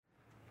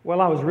Well,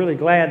 I was really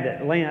glad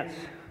that Lance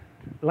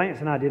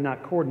and I did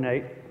not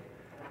coordinate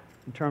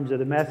in terms of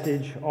the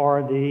message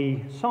or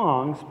the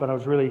songs, but I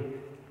was really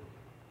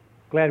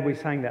glad we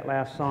sang that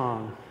last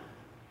song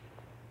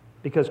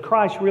because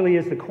Christ really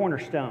is the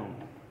cornerstone.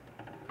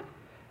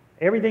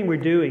 Everything we're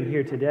doing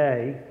here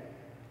today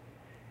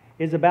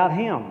is about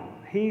Him.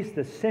 He's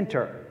the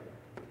center.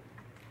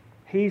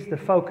 He's the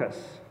focus.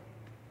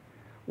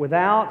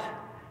 Without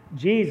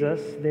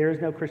Jesus, there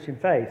is no Christian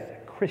faith.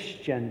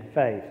 Christian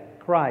faith.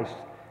 Christ.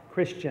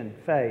 Christian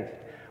faith.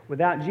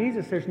 Without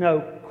Jesus, there's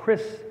no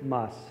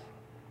Christmas.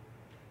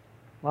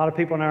 A lot of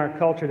people in our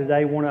culture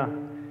today want to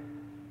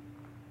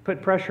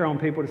put pressure on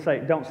people to say,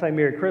 don't say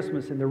Merry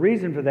Christmas. And the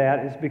reason for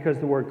that is because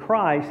the word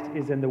Christ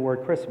is in the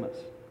word Christmas.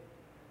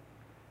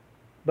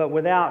 But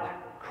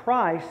without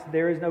Christ,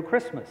 there is no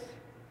Christmas.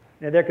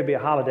 Now, there could be a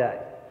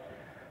holiday.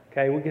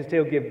 Okay, we can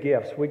still give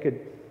gifts. We could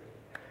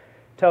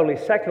totally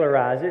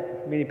secularize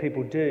it. Many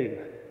people do.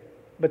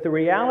 But the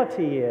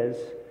reality is,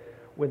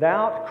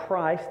 without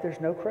Christ, there's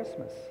no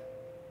Christmas.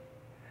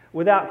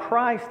 Without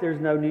Christ,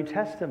 there's no New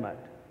Testament.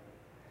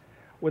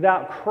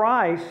 Without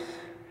Christ,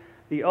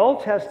 the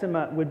Old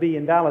Testament would be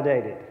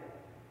invalidated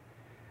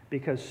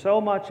because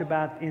so much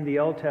about in the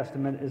Old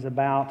Testament is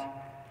about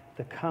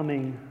the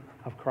coming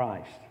of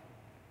Christ.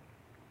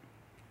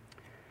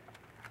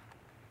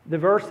 The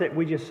verse that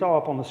we just saw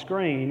up on the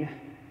screen,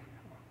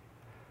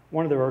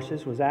 one of the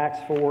verses was Acts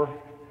 4,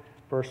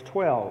 verse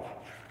 12.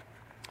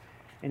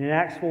 And in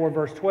Acts 4,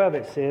 verse 12,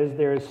 it says,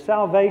 there is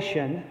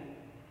salvation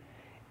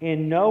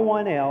in no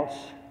one else,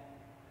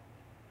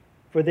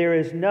 for there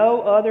is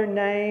no other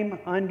name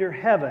under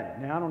heaven.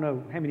 Now, I don't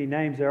know how many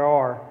names there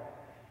are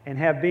and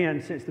have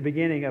been since the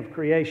beginning of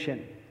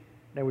creation.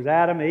 There was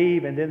Adam,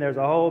 Eve, and then there's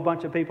a whole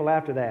bunch of people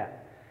after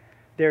that.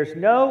 There's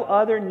no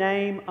other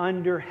name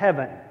under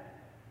heaven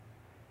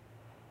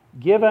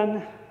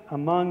given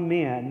among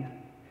men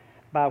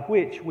by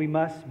which we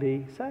must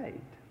be saved.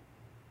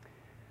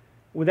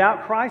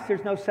 Without Christ,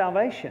 there's no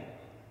salvation.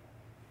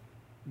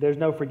 There's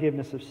no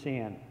forgiveness of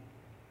sin.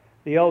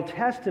 The Old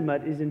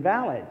Testament is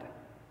invalid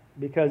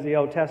because the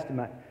Old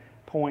Testament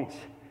points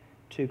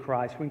to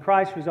Christ. When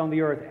Christ was on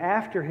the earth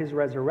after His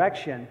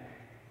resurrection,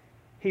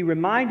 He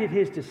reminded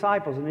His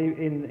disciples, and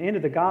in the end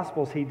of the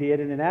Gospels He did,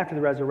 and then after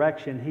the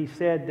resurrection, He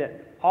said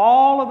that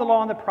all of the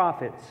law and the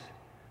prophets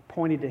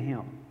pointed to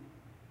Him.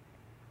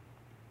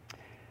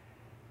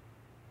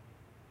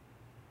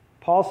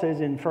 Paul says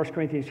in 1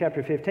 Corinthians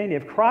chapter 15,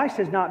 if Christ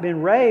has not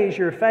been raised,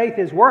 your faith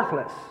is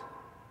worthless.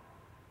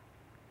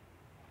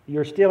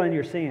 You're still in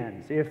your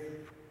sins. If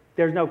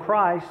there's no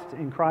Christ,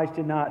 and Christ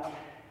did not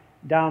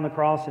die on the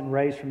cross and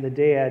raise from the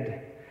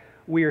dead,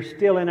 we are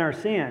still in our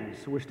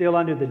sins. We're still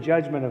under the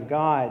judgment of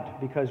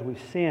God because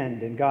we've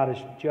sinned, and God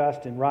is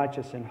just and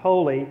righteous and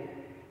holy,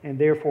 and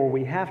therefore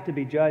we have to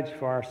be judged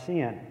for our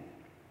sin.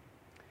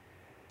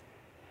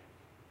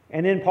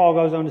 And then Paul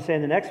goes on to say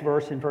in the next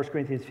verse in 1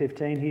 Corinthians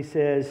 15, he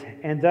says,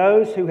 and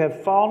those who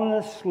have fallen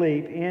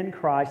asleep in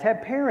Christ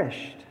have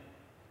perished.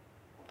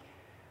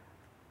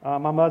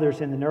 My mother's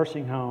in the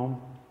nursing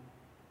home,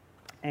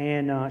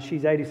 and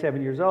she's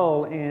 87 years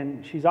old,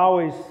 and she's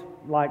always,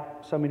 like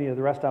so many of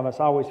the rest of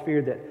us, always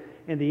feared that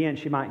in the end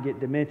she might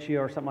get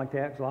dementia or something like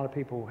that, because a lot of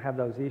people have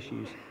those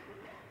issues.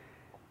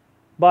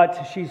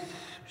 But she's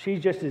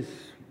just as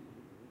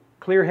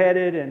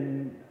clear-headed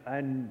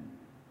and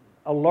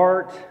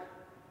alert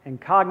and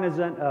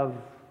cognizant of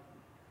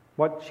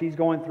what she's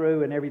going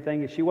through and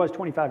everything as she was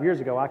 25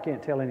 years ago. I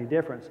can't tell any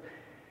difference.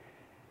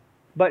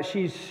 But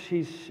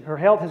her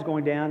health is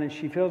going down, and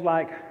she feels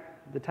like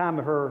the time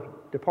of her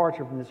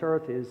departure from this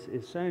earth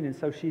is soon. And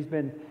so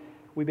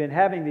we've been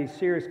having these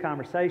serious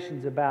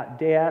conversations about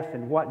death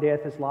and what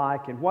death is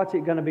like and what's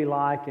it going to be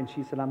like. And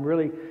she said, I'm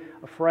really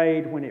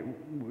afraid when it,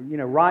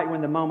 right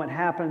when the moment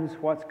happens,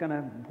 what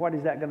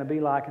is that going to be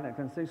like and that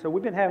kind of thing. So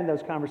we've been having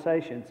those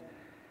conversations.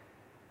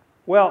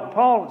 Well,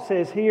 Paul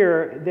says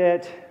here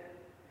that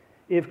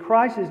if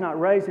Christ is not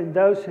raised in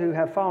those who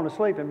have fallen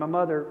asleep, and my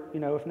mother,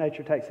 if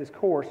nature takes this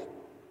course,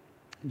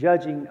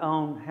 judging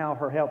on how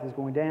her health is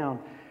going down,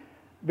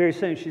 very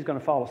soon she's going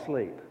to fall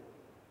asleep.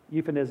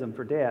 Euphemism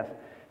for death.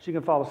 She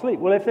can fall asleep.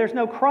 Well, if there's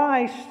no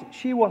Christ,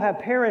 she will have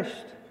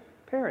perished.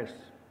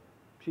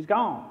 She's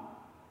gone.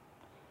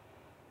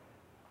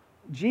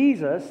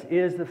 Jesus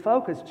is the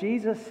focus.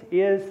 Jesus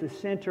is the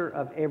center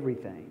of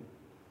everything.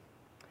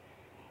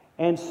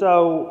 And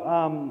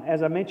so,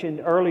 as I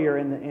mentioned earlier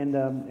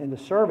in the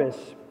service,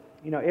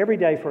 every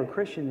day for a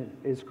Christian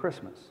is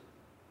Christmas,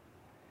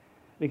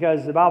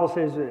 because the Bible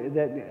says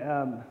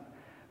that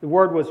the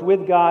Word was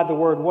with God, the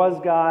Word was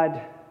God,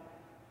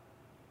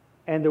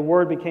 and the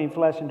Word became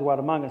flesh and dwelt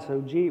among us. So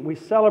we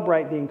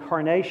celebrate the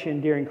incarnation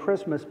during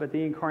Christmas, but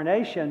the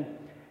incarnation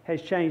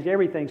has changed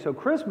everything. So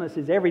Christmas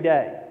is every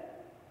day,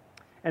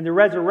 and the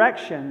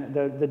resurrection,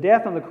 the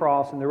death on the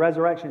cross, and the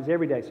resurrection is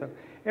every day. So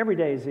every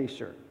day is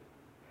Easter.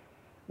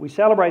 We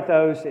celebrate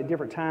those at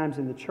different times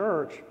in the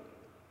church.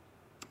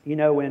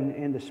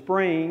 In the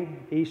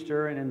spring,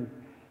 Easter, and in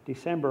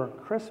December,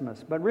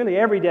 Christmas. But really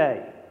every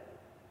day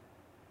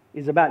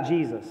is about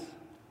Jesus.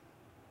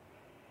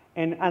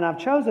 And I've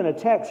chosen a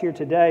text here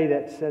today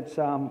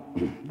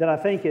that I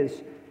think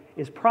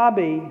is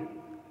probably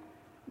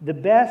the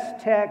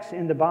best text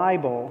in the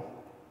Bible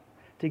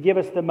to give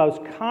us the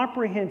most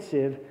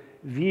comprehensive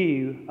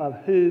view of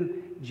who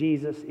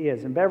Jesus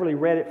is. And Beverly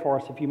read it for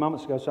us a few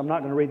moments ago, so I'm not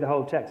going to read the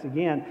whole text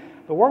again.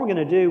 But what we're going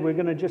to do, we're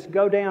going to just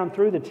go down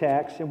through the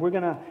text, and we're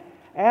going to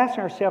ask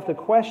ourselves the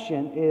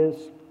question is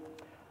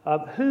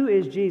of who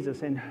is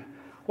Jesus, and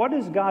what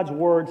does God's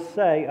Word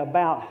say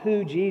about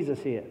who Jesus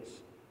is?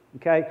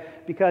 Okay?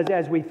 Because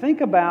as we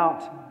think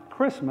about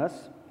Christmas,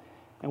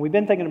 and we've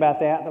been thinking about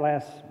that the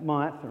last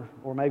month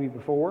or maybe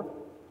before,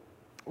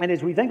 and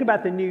as we think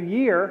about the new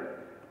year,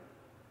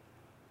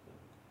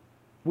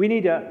 we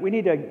need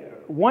to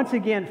once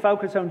again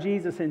focus on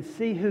Jesus and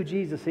see who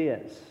Jesus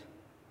is.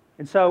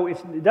 And so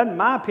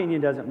my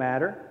opinion doesn't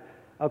matter.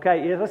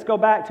 Okay, let's go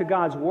back to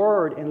God's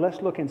Word and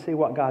let's look and see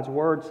what God's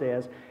Word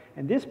says.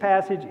 And this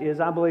passage is,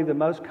 I believe, the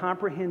most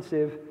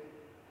comprehensive,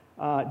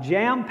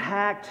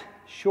 jam-packed,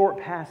 short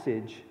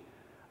passage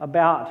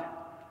about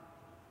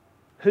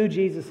who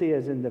Jesus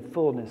is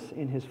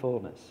in His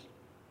fullness.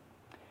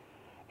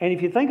 And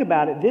if you think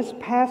about it, this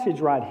passage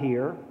right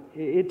here,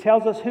 it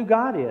tells us who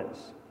God is.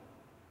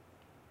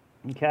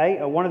 Okay,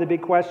 one of the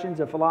big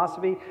questions of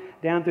philosophy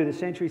down through the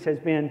centuries has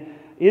been,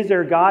 is there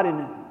a God?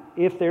 And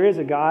if there is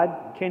a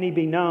God, can He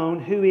be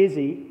known? Who is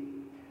He?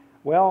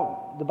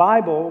 Well, the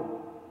Bible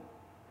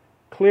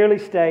clearly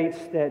states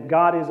that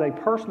God is a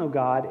personal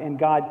God, and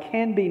God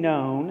can be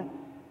known,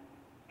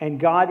 and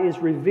God is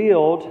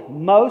revealed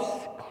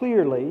most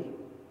clearly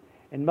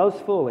and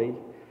most fully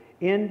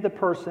in the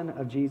person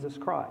of Jesus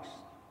Christ.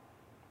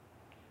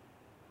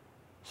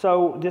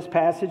 So this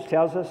passage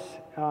tells us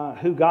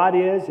who God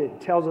is.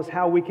 It tells us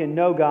how we can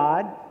know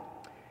God.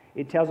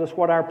 It tells us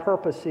what our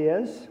purpose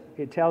is.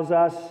 It tells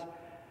us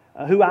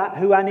who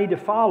I need to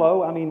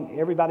follow. I mean,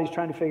 everybody's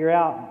trying to figure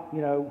out,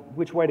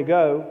 which way to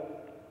go.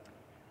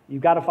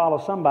 You've got to follow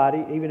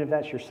somebody, even if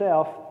that's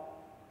yourself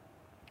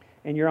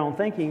and your own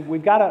thinking.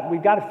 We've got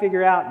to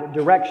figure out the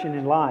direction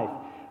in life.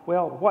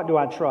 Well, what do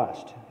I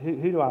trust?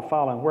 Who do I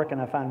follow? And where can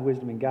I find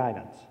wisdom and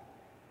guidance?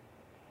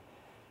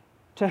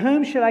 To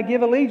whom should I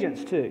give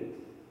allegiance to?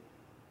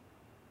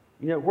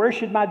 Where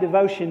should my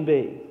devotion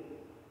be?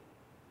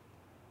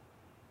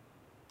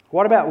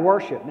 What about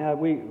worship? Now,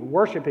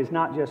 worship is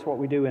not just what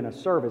we do in a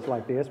service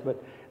like this,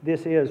 but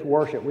this is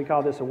worship. We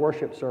call this a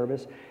worship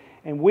service.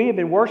 And we have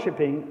been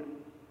worshiping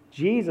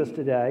Jesus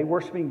today,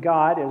 worshiping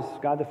God as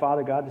God the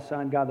Father, God the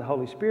Son, God the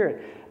Holy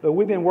Spirit. But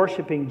we've been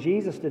worshiping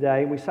Jesus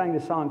today. We sang the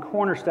song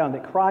Cornerstone,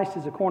 that Christ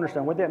is the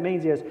cornerstone. What that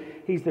means is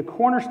He's the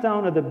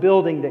cornerstone of the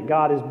building that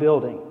God is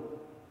building.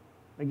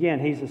 Again,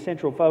 He's the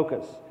central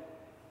focus.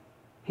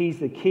 He's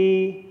the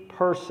key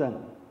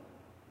person.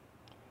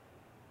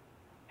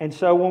 And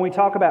so when we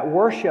talk about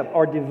worship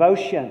or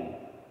devotion,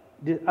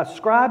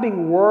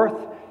 ascribing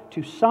worth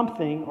to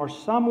something or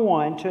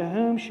someone, to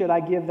whom should I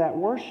give that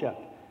worship?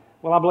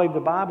 Well, I believe the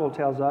Bible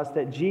tells us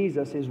that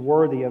Jesus is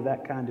worthy of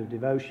that kind of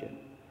devotion.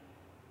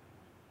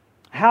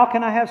 How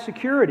can I have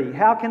security?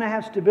 How can I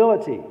have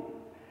stability?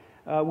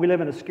 We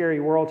live in a scary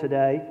world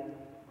today,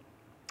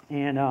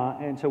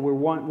 and so we're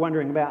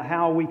wondering about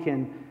how we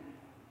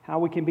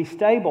can be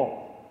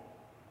stable.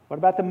 What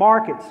about the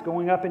markets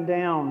going up and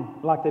down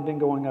like they've been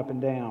going up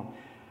and down?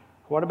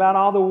 What about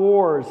all the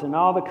wars and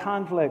all the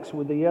conflicts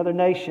with the other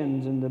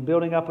nations and the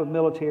building up of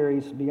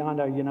militaries beyond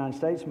our United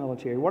States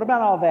military? What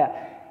about all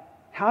that?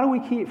 How do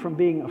we keep from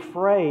being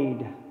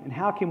afraid, and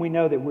how can we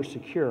know that we're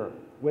secure?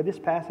 Well, this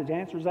passage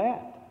answers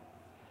that.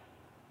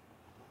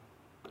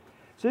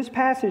 So this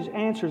passage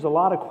answers a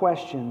lot of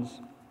questions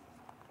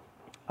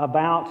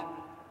about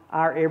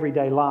our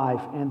everyday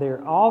life, and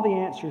all the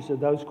answers to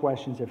those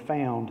questions are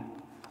found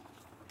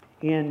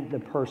in the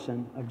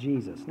person of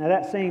Jesus. Now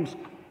that seems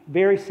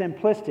very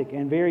simplistic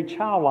and very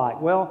childlike.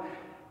 Well,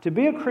 to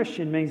be a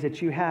Christian means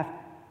that you have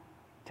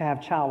to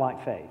have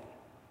childlike faith.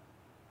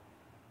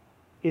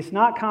 It's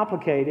not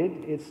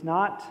complicated. It's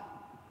not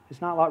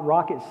like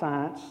rocket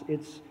science.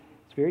 It's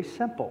very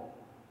simple.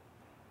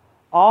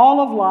 All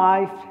of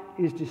life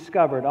is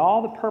discovered.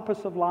 All the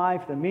purpose of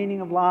life, the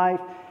meaning of life,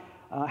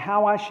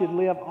 how I should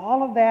live,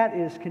 all of that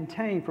is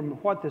contained from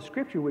what the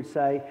Scripture would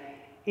say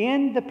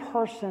in the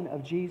person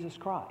of Jesus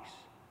Christ.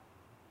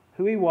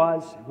 Who He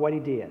was, what He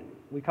did.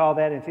 We call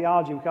that, in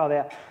theology, we call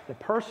that the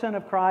person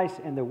of Christ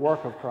and the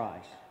work of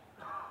Christ.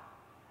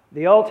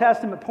 The Old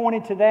Testament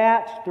pointed to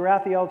that.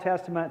 Throughout the Old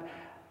Testament,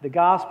 the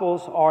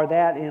Gospels are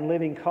that in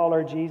living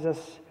color, Jesus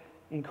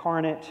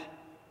incarnate,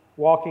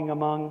 walking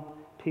among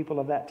people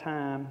of that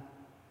time,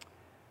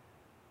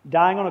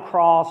 dying on a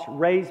cross,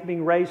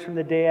 being raised from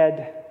the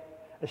dead,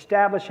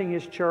 establishing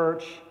His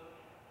church,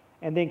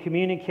 and then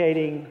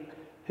communicating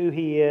who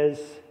He is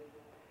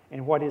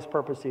and what His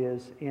purpose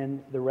is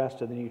in the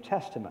rest of the New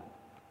Testament.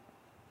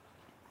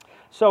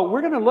 So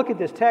we're going to look at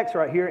this text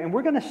right here, and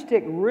we're going to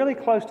stick really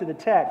close to the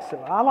text. So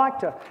I like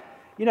to,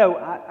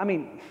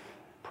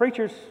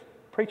 preachers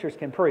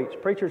can preach.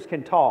 Preachers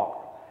can talk.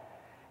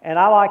 And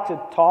I like to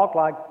talk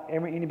like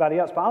anybody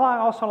else, but I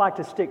also like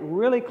to stick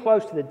really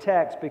close to the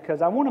text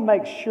because I want to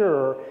make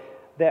sure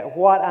that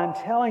what I'm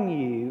telling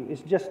you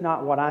is just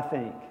not what I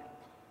think.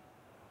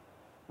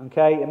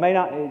 Okay?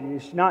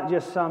 It's not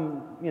just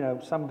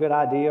some good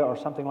idea or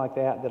something like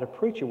that a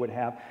preacher would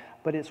have,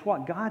 but it's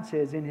what God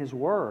says in His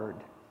Word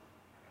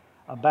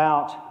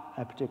about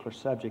a particular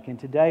subject. And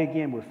today,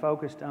 again, we're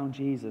focused on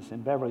Jesus,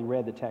 and Beverly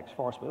read the text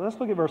for us. But let's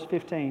look at verse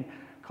 15,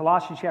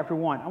 Colossians chapter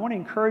 1. I want to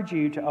encourage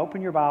you to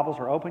open your Bibles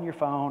or open your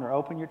phone or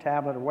open your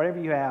tablet or whatever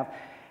you have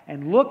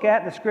and look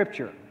at the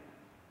Scripture.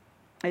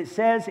 It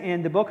says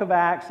in the book of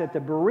Acts that the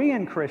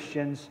Berean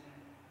Christians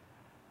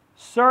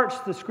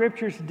searched the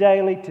Scriptures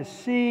daily to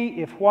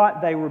see if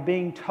what they were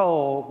being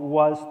told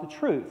was the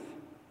truth.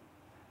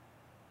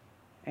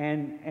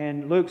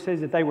 And Luke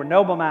says that they were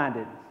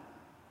noble-minded.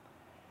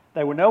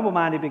 They were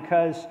noble-minded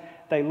because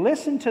they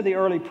listened to the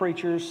early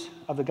preachers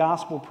of the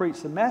gospel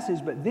preach the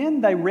message, but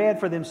then they read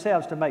for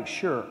themselves to make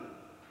sure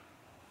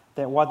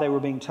that what they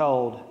were being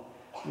told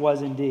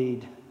was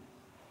indeed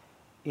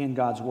in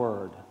God's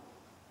Word.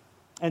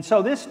 And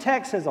so this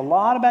text says a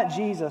lot about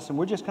Jesus, and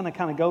we're just going to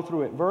kind of go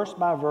through it verse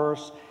by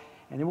verse,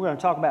 and then we're going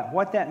to talk about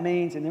what that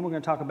means, and then we're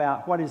going to talk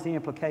about what is the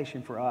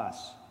implication for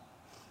us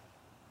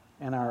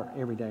in our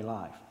everyday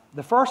life.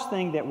 The first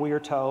thing that we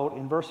are told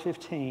in verse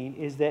 15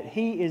 is that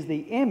He is the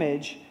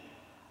image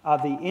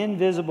of the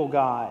invisible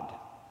God.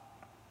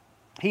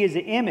 He is the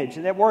image.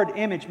 And that word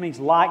image means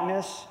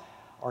likeness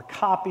or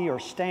copy or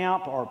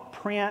stamp or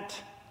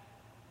print.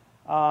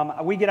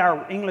 We get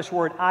our English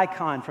word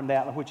icon from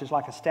that, which is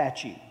like a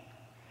statue.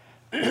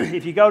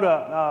 If you go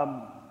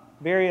to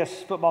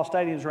various football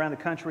stadiums around the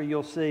country,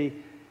 you'll see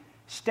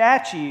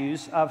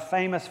statues of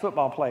famous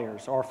football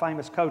players or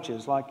famous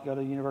coaches. Like you go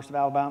to the University of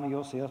Alabama,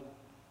 you'll see a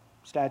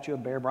statue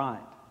of Bear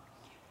Bryant.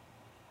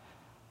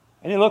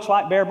 And it looks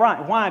like Bear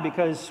Bryant. Why?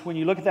 Because when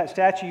you look at that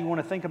statue, you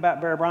want to think about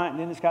Bear Bryant, and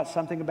then it's got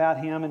something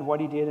about him and what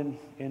he did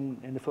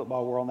in the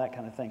football world and that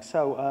kind of thing.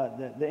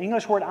 So the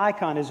English word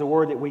icon is a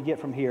word that we get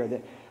from here.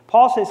 That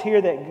Paul says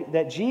here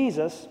that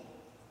Jesus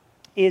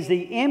is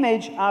the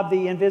image of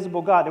the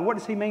invisible God. And what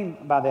does he mean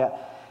by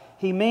that?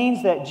 He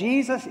means that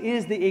Jesus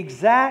is the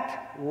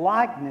exact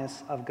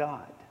likeness of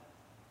God.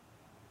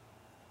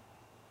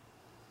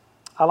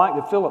 I like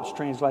the Phillips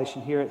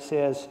translation here. It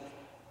says,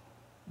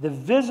 the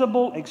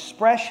visible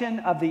expression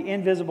of the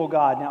invisible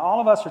God. Now,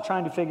 all of us are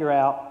trying to figure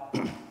out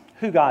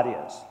who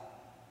God is.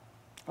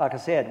 Like I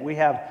said, we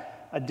have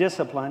a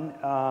discipline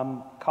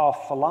called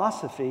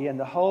philosophy, and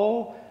the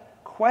whole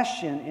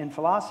question in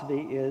philosophy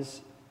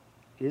is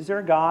there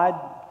a God?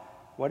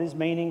 What is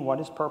meaning?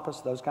 What is purpose?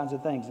 Those kinds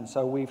of things. And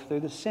so through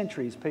the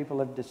centuries, people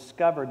have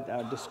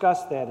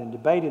discussed that and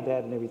debated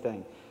that and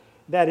everything.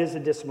 That is the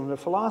discipline of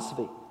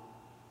philosophy.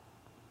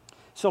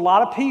 So a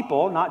lot of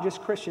people, not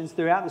just Christians,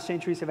 throughout the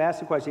centuries have asked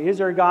the question, is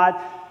there a God?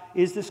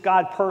 Is this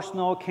God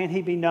personal? Can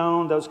He be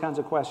known? Those kinds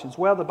of questions.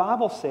 Well, the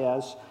Bible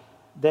says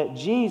that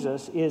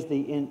Jesus is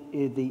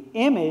the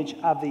image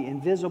of the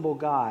invisible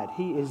God.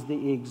 He is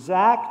the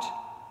exact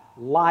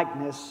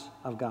likeness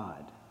of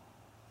God.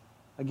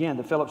 Again,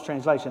 the Phillips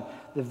translation,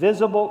 the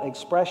visible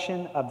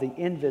expression of the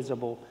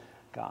invisible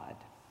God.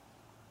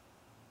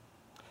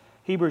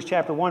 Hebrews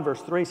chapter 1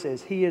 verse 3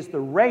 says, He is the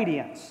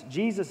radiance.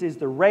 Jesus is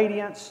the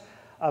radiance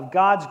of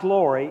God's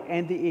glory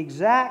and the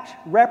exact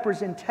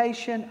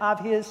representation of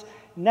His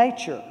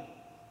nature.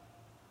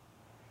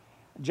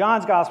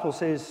 John's Gospel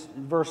says,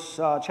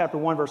 chapter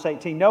 1, verse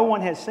 18, no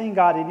one has seen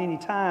God at any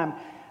time.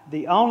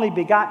 The only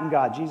begotten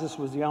God, Jesus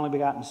was the only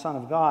begotten Son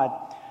of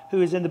God,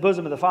 who is in the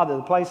bosom of the Father,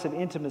 the place of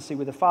intimacy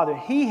with the Father.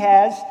 He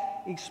has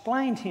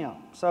explained Him.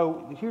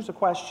 So here's a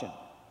question.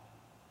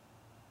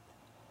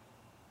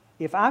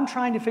 If I'm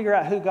trying to figure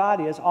out who God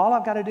is, all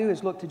I've got to do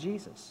is look to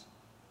Jesus.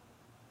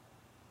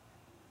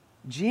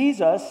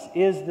 Jesus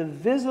is the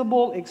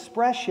visible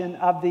expression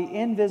of the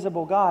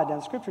invisible God. Now,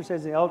 the Scripture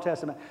says in the Old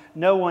Testament,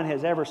 no one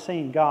has ever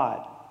seen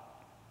God.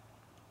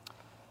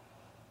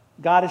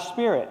 God is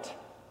spirit.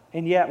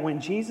 And yet,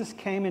 when Jesus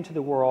came into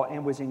the world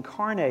and was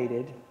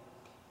incarnated,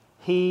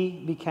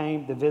 He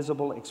became the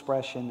visible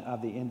expression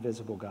of the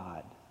invisible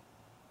God.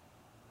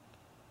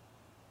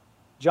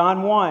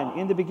 John 1,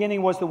 in the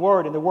beginning was the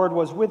Word, and the Word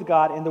was with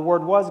God, and the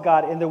Word was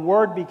God, and the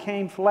Word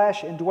became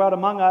flesh and dwelt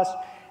among us,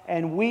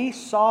 and we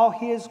saw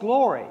His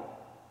glory.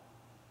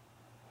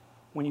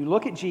 When you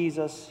look at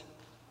Jesus,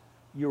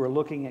 you are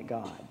looking at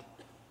God.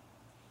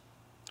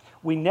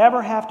 We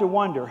never have to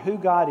wonder who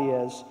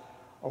God is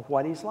or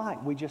what He's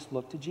like. We just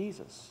look to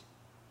Jesus.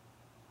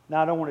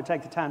 Now, I don't want to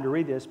take the time to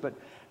read this, but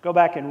go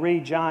back and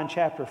read John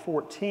chapter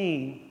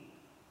 14,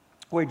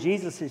 where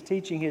Jesus is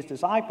teaching His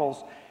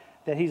disciples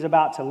that He's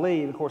about to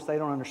leave. Of course, they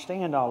don't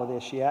understand all of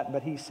this yet,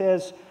 but He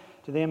says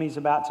to them He's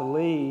about to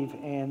leave,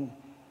 and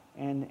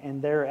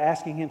they're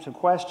asking Him some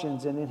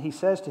questions, and then He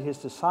says to His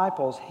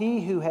disciples, He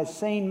who has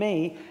seen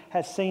me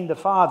has seen the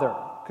Father.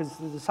 Because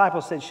the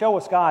disciples said, show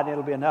us God and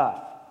it'll be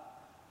enough.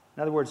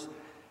 In other words,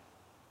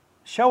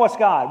 show us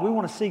God. We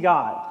want to see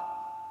God.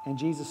 And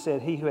Jesus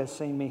said, He who has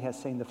seen me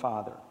has seen the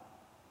Father.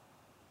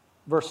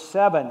 Verse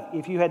 7,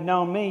 if you had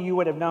known me, you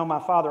would have known my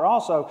Father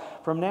also.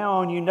 From now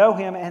on, you know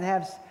him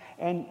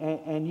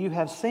and you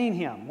have seen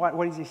him.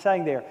 What is he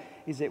saying there?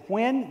 Is that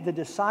when the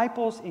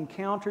disciples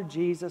encountered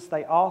Jesus,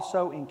 they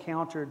also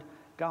encountered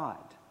God.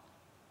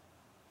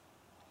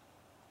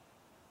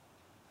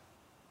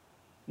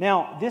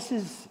 Now, this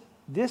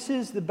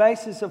is the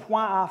basis of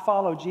why I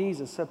follow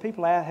Jesus. So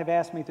people have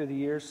asked me through the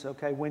years,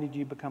 okay, when did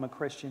you become a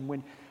Christian?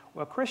 Well,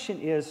 a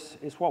Christian is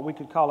what we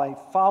could call a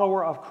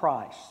follower of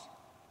Christ.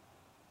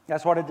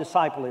 That's what a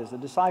disciple is. A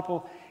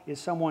disciple is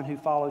someone who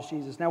follows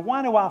Jesus. Now,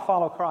 why do I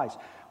follow Christ?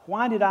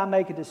 Why did I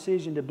make a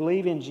decision to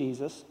believe in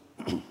Jesus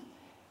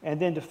and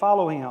then to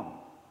follow him?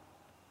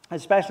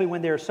 Especially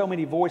when there are so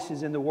many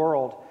voices in the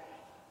world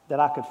that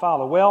I could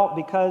follow. Well,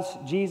 because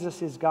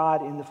Jesus is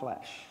God in the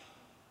flesh.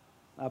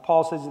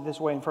 Paul says it this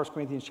way in 1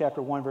 Corinthians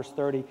chapter 1, verse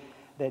 30,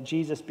 that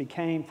Jesus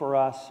became for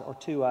us, or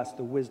to us,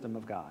 the wisdom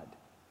of God.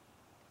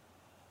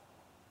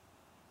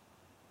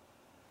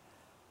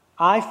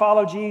 I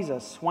follow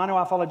Jesus. Why do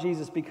I follow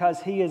Jesus?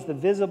 Because he is the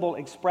visible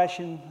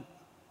expression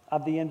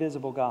of the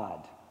invisible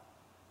God.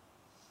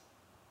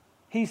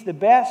 He's the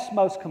best,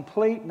 most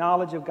complete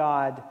knowledge of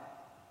God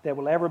that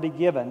will ever be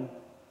given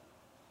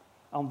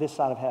on this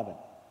side of heaven.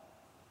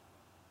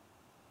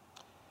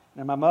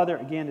 Now, my mother,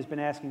 again, has been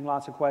asking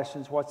lots of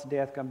questions. What's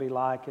death going to be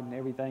like and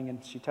everything?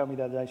 And she told me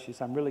the other day, she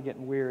said, I'm really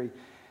getting weary.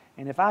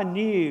 And if I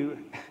knew,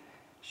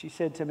 she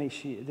said to me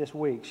this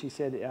week,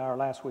 or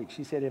last week,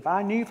 she said, if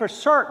I knew for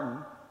certain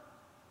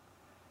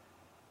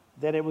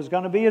that it was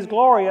going to be as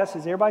glorious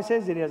as everybody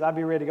says it is, I'd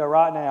be ready to go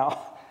right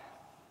now.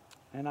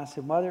 And I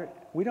said, Mother,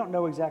 we don't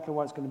know exactly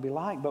what it's going to be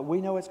like, but we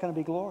know it's going to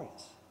be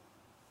glorious.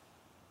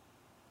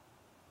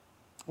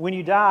 When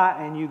you die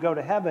and you go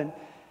to heaven,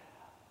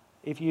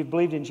 if you've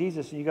believed in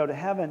Jesus and you go to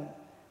heaven,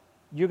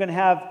 you're going to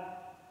have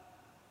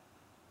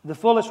the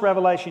fullest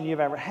revelation you've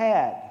ever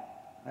had.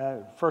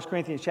 1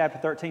 Corinthians chapter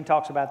 13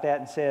 talks about that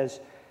and says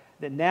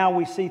that now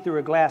we see through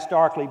a glass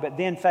darkly, but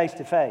then face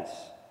to face.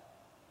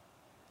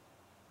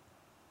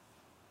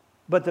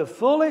 But the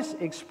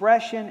fullest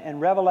expression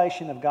and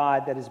revelation of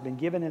God that has been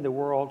given in the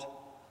world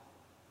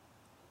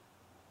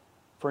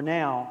for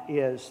now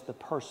is the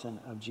person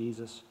of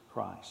Jesus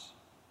Christ.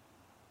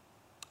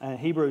 And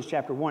Hebrews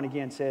chapter 1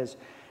 again says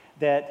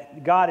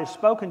that God has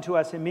spoken to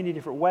us in many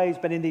different ways,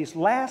 but in these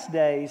last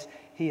days,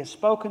 he has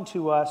spoken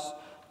to us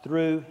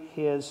through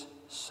his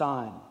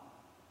Son.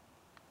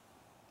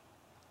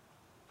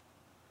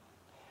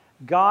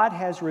 God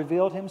has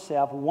revealed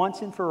himself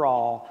once and for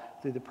all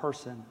through the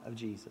person of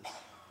Jesus.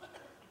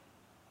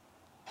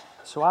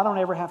 So I don't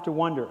ever have to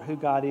wonder who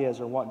God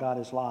is or what God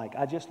is like.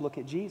 I just look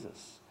at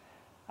Jesus.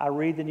 I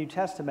read the New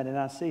Testament and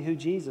I see who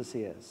Jesus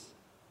is.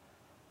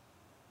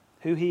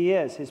 Who he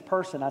is, his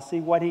person. I see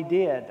what he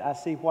did. I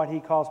see what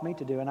he calls me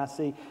to do. And I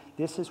see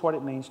this is what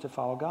it means to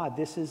follow God.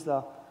 This is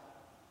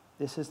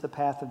the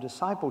path of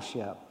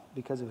discipleship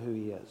because of who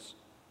he is.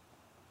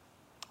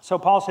 So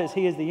Paul says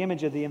he is the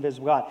image of the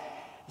invisible God.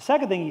 The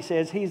second thing he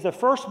says, he's the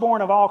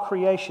firstborn of all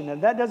creation.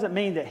 And that doesn't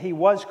mean that he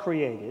was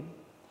created.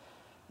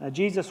 Now,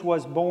 Jesus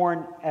was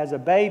born as a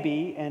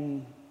baby,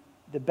 and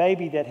the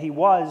baby that he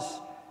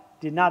was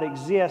did not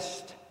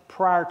exist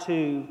prior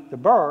to the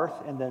birth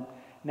and the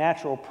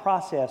natural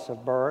process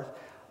of birth.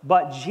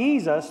 But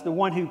Jesus, the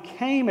one who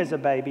came as a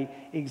baby,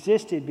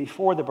 existed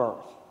before the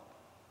birth.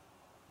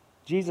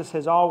 Jesus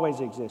has always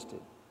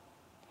existed.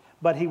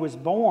 But he was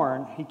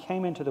born, he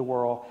came into the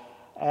world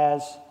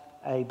as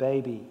a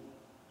baby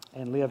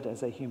and lived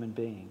as a human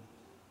being.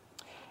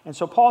 And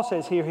so Paul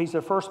says here, he's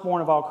the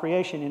firstborn of all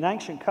creation. In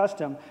ancient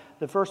custom,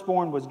 the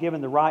firstborn was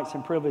given the rights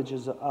and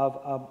privileges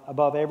of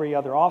above every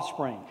other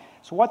offspring.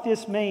 So what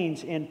this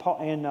means in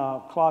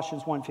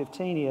Colossians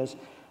 1:15 is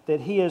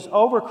that he is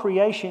over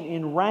creation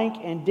in rank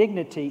and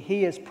dignity.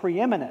 He is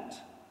preeminent.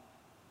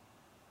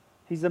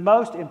 He's the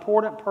most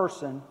important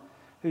person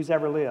who's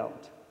ever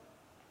lived.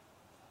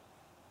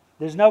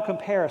 There's no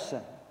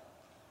comparison.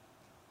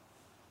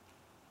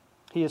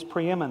 He is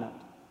preeminent.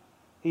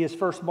 He is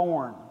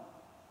firstborn.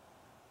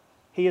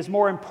 He is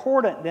more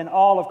important than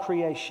all of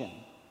creation.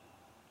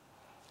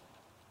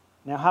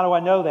 Now, how do I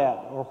know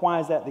that? Or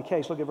why is that the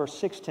case? Look at verse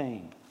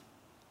 16.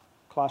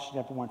 Colossians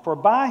chapter 1. For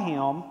by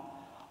him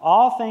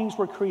all things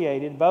were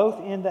created,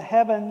 both in the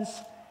heavens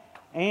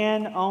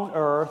and on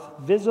earth,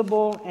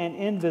 visible and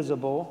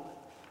invisible,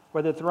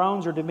 whether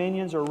thrones or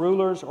dominions or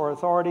rulers or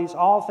authorities,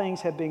 all things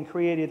have been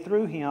created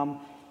through him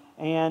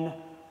and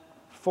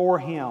for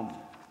him.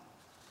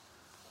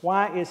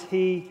 Why is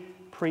he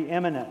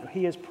preeminent?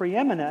 He is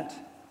preeminent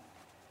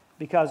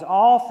because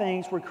all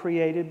things were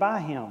created by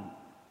him.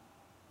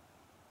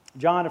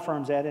 John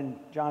affirms that in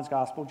John's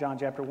Gospel, John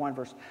chapter 1,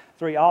 verse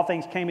 3. All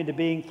things came into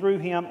being through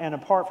him, and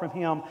apart from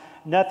him,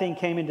 nothing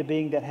came into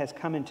being that has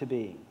come into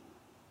being.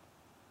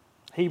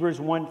 Hebrews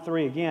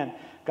 1:3 again.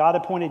 God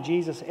appointed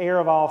Jesus heir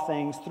of all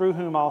things, through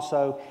whom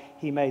also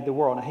he made the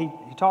world. Now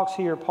he talks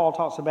here, Paul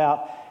talks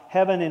about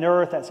heaven and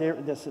earth. That's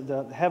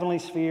the heavenly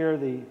sphere,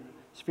 the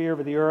sphere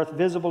of the earth,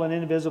 visible and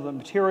invisible, the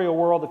material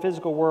world, the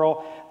physical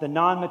world, the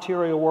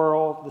non-material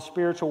world, the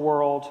spiritual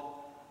world,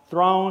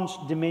 Thrones,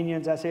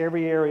 dominions, that's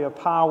every area of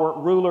power.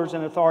 Rulers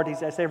and authorities,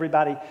 that's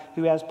everybody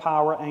who has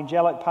power.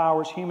 Angelic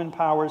powers, human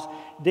powers,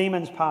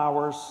 demons'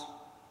 powers.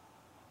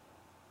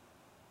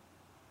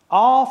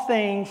 All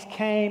things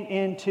came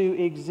into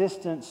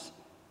existence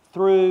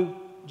through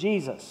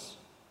Jesus.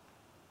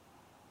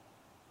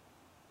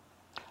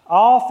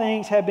 All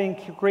things have been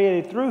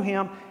created through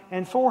Him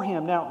and for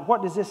Him. Now,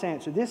 what does this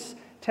answer? This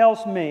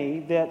tells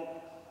me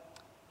that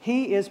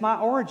He is my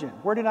origin.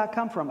 Where did I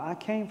come from? I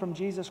came from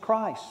Jesus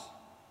Christ.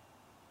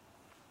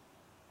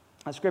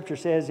 The Scripture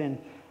says in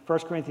 1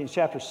 Corinthians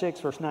chapter 6,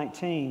 verse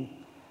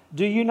 19,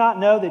 "Do you not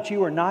know that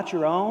you are not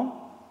your own?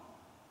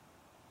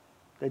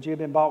 That you have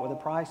been bought with a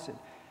price?"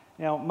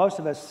 Now, most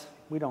of us,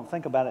 we don't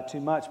think about it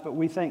too much, but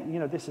we think,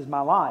 this is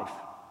my life.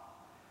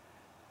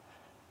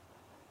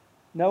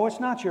 No, it's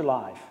not your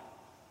life.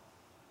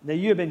 Now,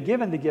 you have been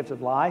given the gift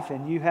of life,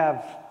 and you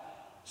have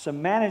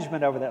some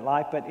management over that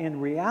life, but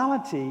in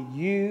reality,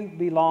 you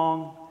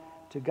belong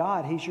to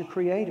God. He's your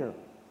creator.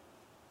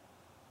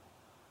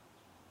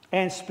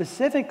 And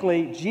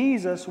specifically,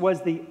 Jesus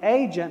was the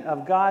agent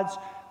of God's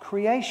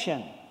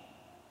creation.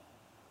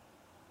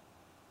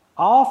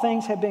 All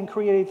things have been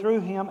created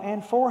through Him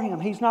and for Him.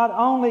 He's not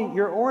only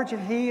your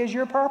origin, He is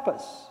your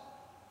purpose.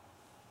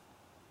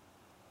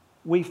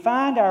 We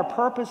find our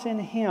purpose in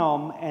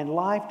Him, and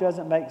life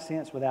doesn't make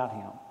sense without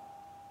Him.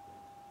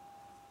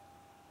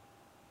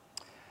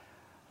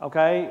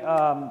 Okay,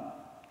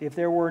 if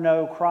there were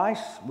no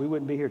Christ, we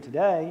wouldn't be here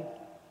today.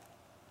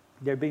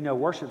 There'd be no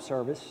worship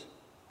service.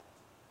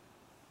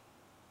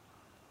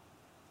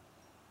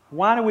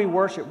 Why do we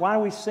worship? Why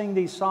do we sing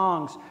these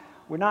songs?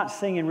 We're not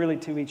singing really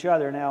to each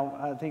other. Now,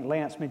 I think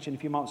Lance mentioned a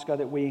few moments ago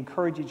that we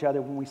encourage each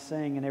other when we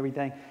sing and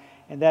everything.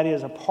 And that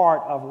is a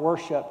part of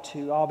worship,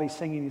 to all be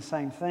singing the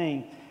same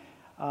thing,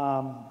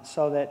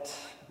 so that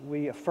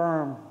we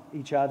affirm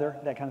each other,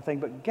 that kind of thing.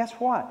 But guess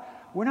what?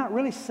 We're not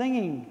really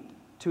singing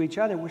to each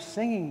other. We're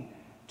singing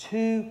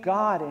to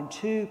God and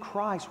to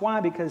Christ.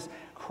 Why? Because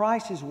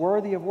Christ is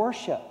worthy of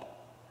worship.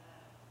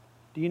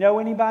 Do you know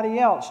anybody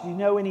else? Do you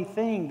know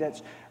anything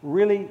that's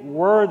really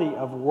worthy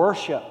of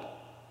worship?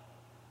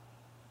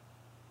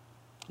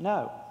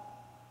 No.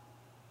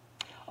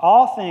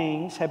 All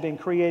things have been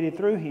created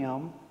through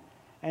Him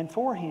and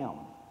for Him.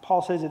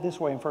 Paul says it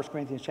this way in 1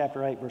 Corinthians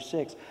chapter 8, verse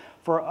 6.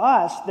 "For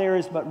us there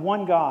is but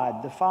one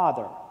God, the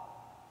Father,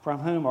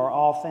 from whom are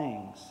all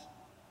things.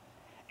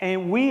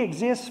 And we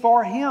exist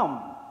for Him."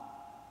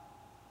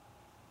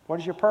 What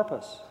is your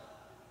purpose?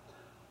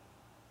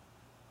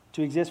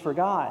 To exist for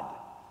God.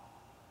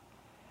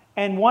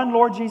 "And one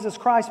Lord Jesus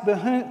Christ,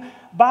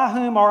 by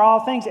whom are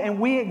all things,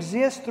 and we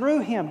exist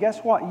through Him."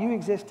 Guess what? You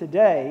exist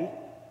today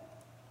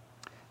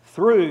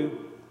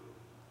through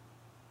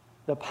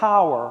the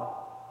power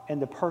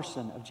and the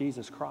person of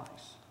Jesus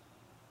Christ.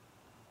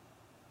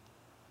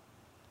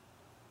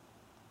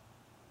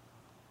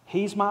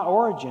 He's my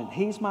origin.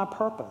 He's my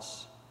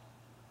purpose.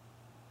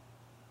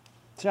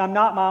 See, I'm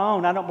not my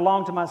own. I don't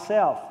belong to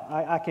myself.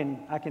 I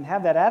can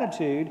have that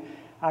attitude.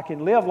 I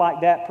can live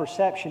like that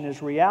perception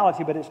is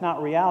reality, but it's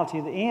not reality.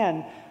 In the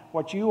end,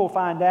 what you will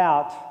find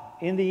out,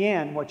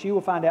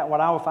 what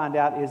I will find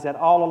out is that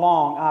all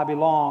along I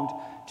belonged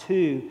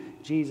to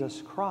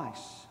Jesus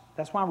Christ.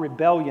 That's why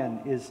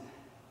rebellion is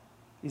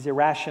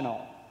irrational.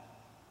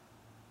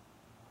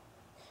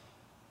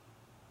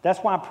 That's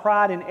why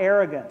pride and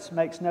arrogance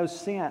makes no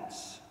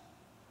sense.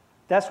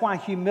 That's why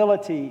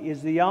humility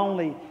is the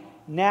only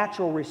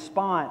natural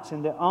response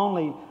and the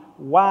only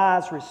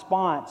wise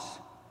response.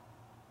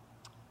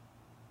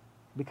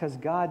 Because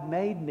God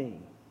made me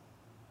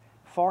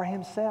for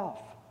Himself.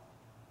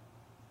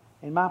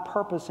 And my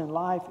purpose in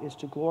life is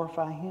to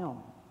glorify Him.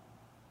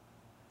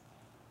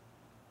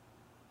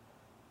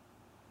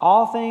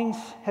 All things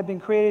have been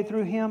created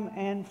through Him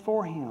and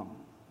for Him.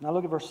 Now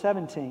look at verse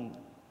 17.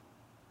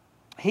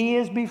 He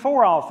is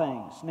before all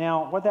things.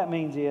 Now what that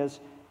means is,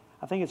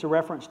 I think it's a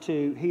reference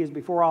to He is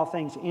before all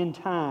things in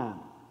time.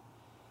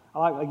 I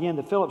like, again,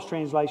 the Phillips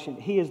translation.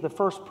 He is the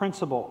first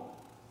principle.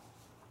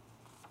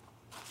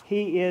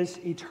 He is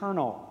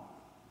eternal.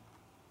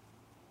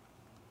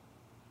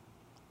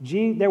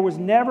 There was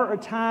never a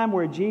time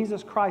where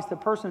Jesus Christ, the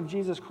person of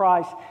Jesus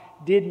Christ,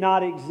 did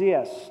not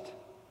exist.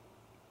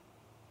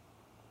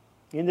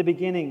 In the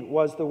beginning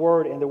was the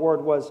Word, and the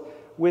Word was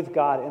with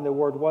God, and the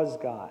Word was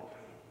God.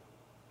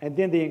 And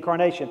then the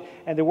incarnation,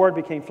 and the Word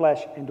became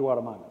flesh and dwelt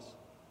among us.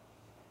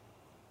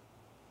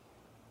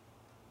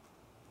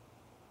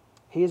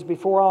 He is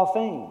before all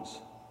things.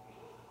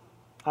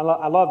 I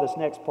love this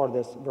next part of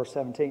this, verse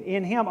 17.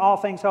 In Him all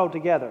things hold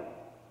together.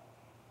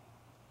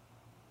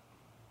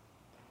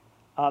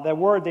 That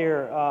word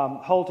there,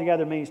 hold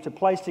together, means to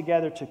place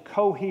together, to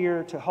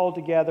cohere, to hold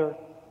together.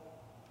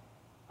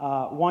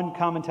 One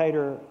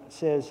commentator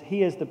says,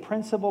 He is the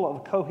principle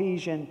of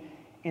cohesion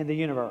in the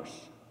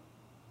universe.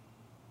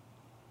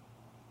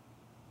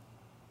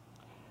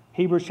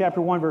 Hebrews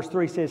chapter 1, verse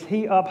 3 says,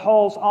 He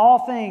upholds all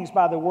things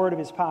by the word of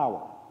His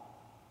power.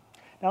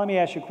 Now let me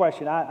ask you a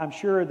question. I'm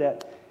sure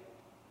that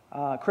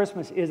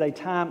Christmas is a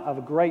time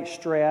of great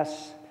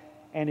stress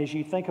And as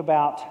you think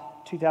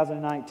about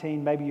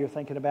 2019, maybe you're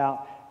thinking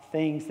about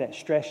things that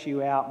stress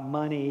you out,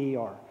 money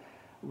or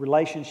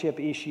relationship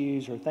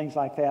issues or things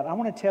like that. I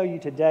want to tell you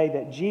today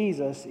that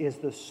Jesus is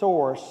the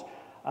source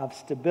of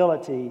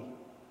stability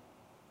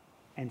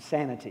and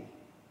sanity.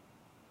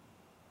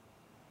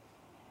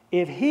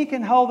 If He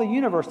can hold the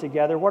universe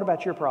together, what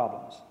about your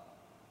problems?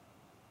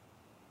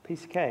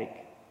 Piece of cake.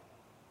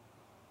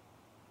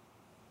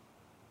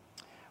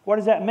 What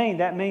does that mean?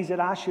 That means that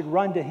I should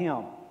run to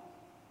Him.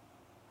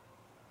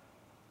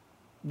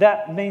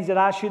 That means that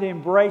I should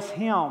embrace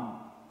Him.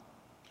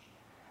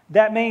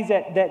 That means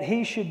that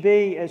He should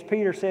be, as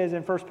Peter says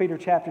in 1 Peter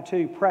chapter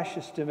 2,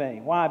 precious to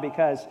me. Why?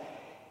 Because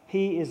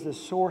He is the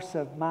source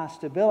of my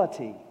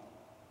stability.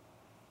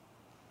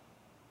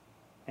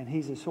 And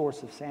He's the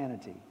source of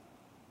sanity.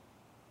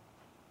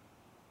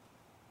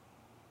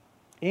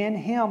 In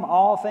Him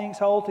all things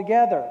hold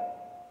together.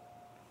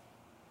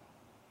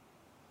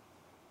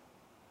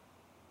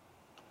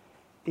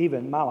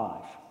 Even my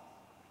life.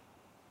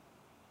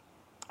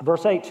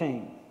 Verse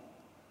 18.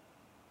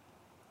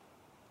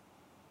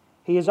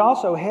 He is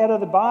also head of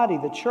the body,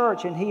 the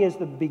church, and He is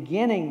the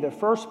beginning, the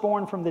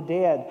firstborn from the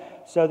dead,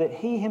 so that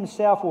He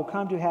Himself will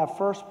come to have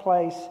first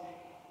place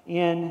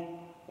in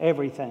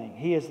everything.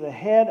 He is the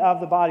head of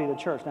the body, the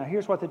church. Now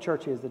here's what the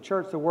church is. The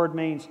church, the word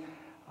means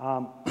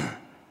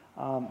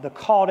the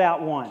called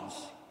out ones.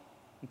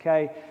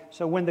 Okay?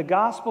 So when the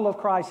gospel of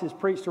Christ is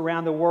preached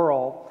around the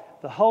world,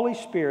 the Holy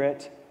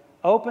Spirit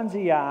opens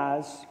the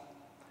eyes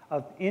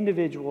of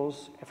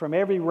individuals from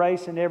every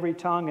race and every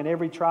tongue and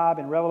every tribe.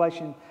 In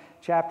Revelation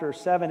chapter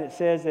 7, it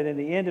says that in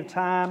the end of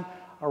time,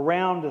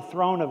 around the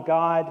throne of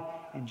God,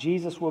 and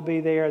Jesus will be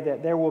there,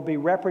 that there will be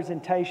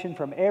representation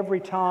from every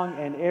tongue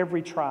and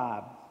every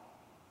tribe.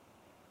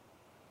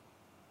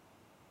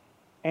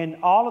 And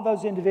all of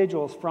those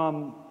individuals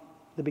from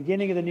the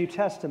beginning of the New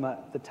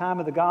Testament, the time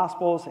of the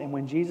Gospels, and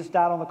when Jesus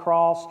died on the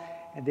cross,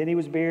 and then He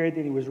was buried,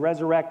 then He was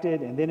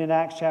resurrected, and then in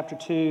Acts chapter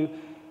 2,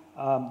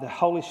 the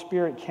Holy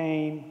Spirit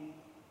came.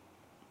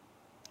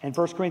 And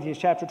 1 Corinthians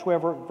chapter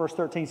 12, verse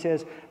 13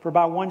 says, "For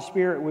by one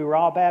Spirit we were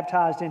all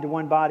baptized into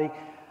one body."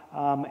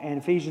 And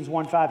Ephesians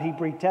 1:5, He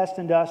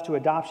predestined us to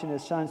adoption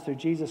as sons through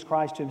Jesus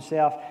Christ to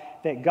Himself.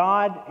 That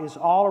God is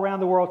all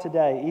around the world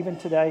today, even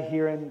today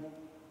here in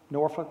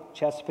Norfolk,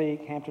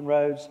 Chesapeake, Hampton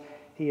Roads.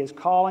 He is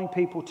calling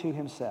people to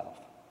Himself.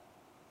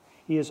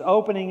 He is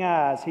opening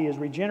eyes. He is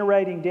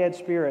regenerating dead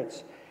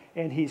spirits.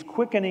 And He's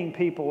quickening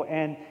people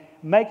and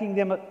making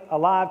them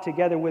alive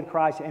together with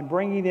Christ and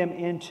bringing them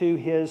into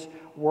His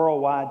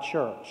worldwide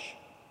church.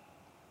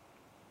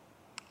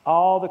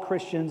 All the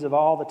Christians of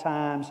all the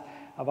times,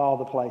 of all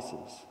the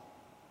places.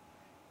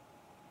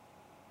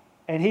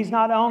 And He's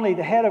not only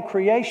the head of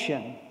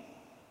creation,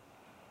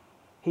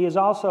 He is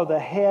also the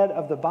head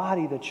of the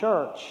body, the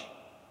church.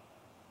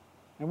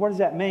 And what does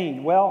that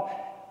mean? Well,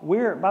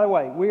 by the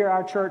way,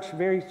 our church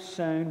very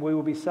soon. We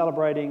will be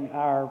celebrating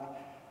our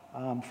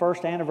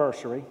first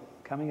anniversary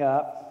coming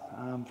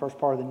up, first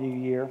part of the new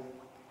year.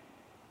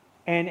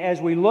 And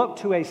as we look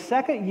to a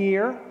second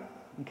year,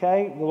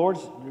 okay, the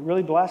Lord's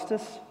really blessed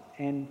us,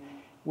 and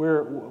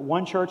we're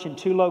one church in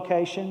 2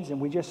 locations, and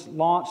we just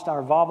launched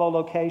our Volvo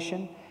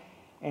location.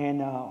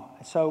 And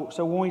so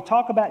when we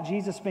talk about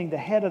Jesus being the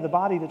head of the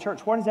body of the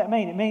church, what does that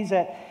mean? It means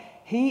that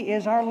He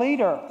is our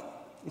leader.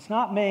 It's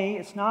not me.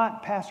 It's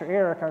not Pastor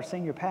Eric, our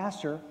senior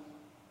pastor.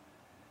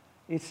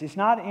 It's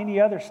not any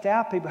other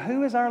staff people.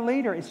 Who is our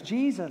leader? It's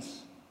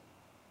Jesus.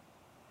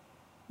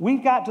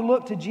 We've got to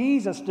look to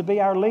Jesus to be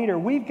our leader.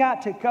 We've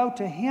got to go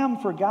to Him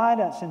for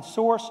guidance and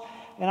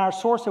our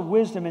source of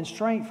wisdom and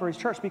strength for His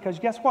church. Because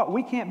guess what?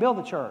 We can't build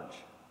the church.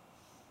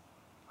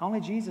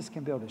 Only Jesus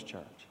can build His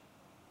church.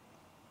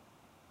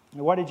 And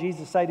what did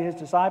Jesus say to His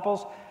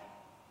disciples?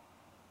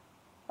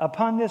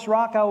 Upon this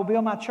rock I will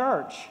build my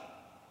church.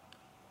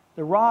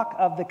 The rock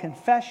of the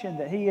confession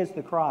that He is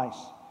the Christ.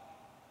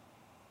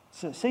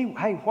 So see,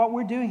 hey, what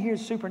we're doing here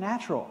is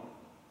supernatural.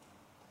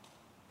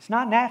 It's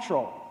not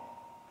natural.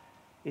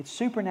 It's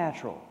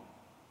supernatural.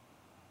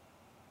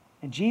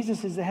 And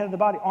Jesus is the head of the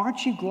body.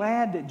 Aren't you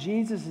glad that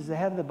Jesus is the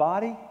head of the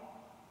body?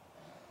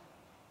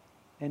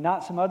 And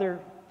not some other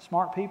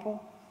smart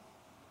people?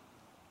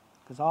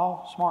 Because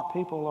all smart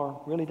people are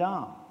really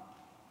dumb.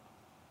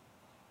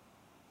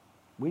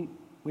 We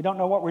don't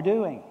know what we're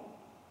doing.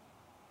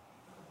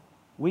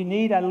 We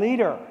need a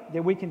leader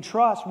that we can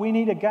trust. We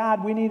need a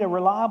guide. We need a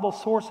reliable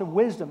source of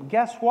wisdom.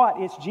 Guess what?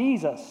 It's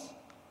Jesus.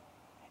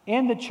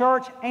 In the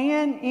church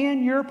and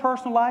in your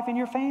personal life and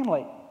your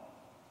family.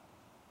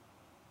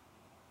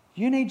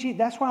 You need Jesus.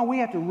 That's why we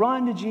have to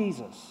run to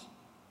Jesus.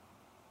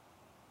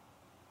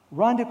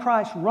 Run to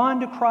Christ.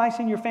 Run to Christ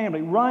in your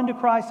family. Run to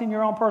Christ in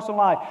your own personal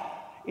life.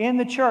 In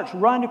the church,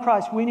 run to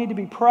Christ. We need to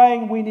be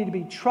praying. We need to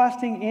be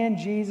trusting in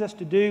Jesus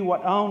to do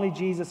what only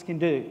Jesus can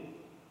do.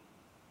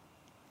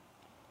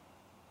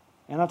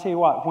 And I'll tell you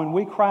what, when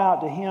we cry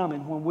out to Him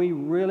and when we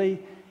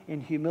really, in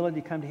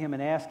humility, come to Him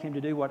and ask Him to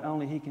do what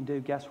only He can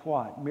do, guess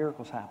what?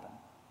 Miracles happen.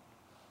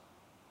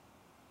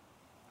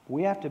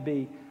 We have to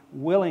be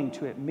willing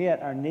to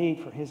admit our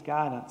need for His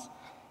guidance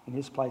in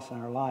His place in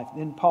our life.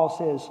 Then Paul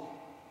says,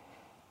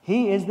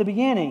 He is the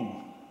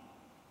beginning.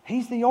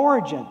 He's the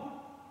origin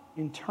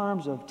in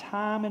terms of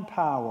time and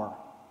power.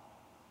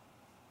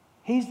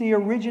 He's the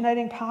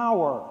originating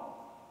power.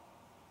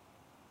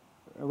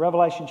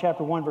 Revelation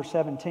chapter 1 verse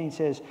 17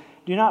 says,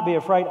 do not be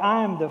afraid.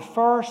 I am the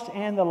first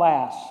and the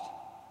last.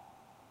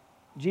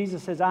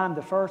 Jesus says, I am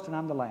the first and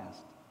I'm the last.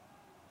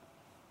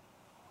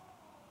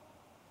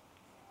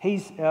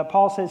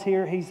 Paul says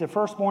here, He's the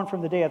firstborn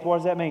from the dead. What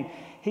does that mean?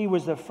 He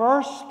was the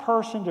first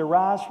person to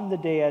rise from the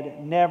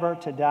dead, never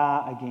to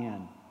die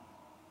again.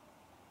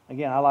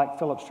 Again, I like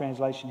Philip's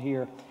translation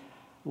here.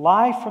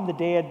 Life from the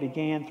dead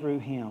began through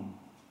Him.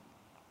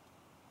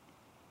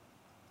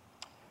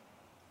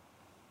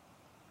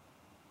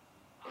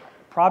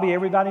 Probably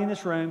everybody in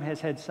this room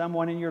has had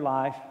someone in your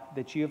life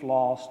that you have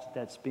lost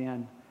that's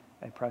been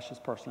a precious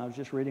person. I was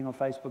just reading on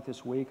Facebook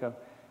this week.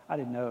 I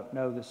didn't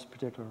know this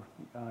particular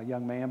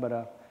young man, but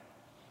a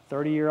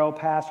 30-year-old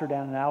pastor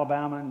down in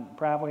Alabama and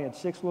probably had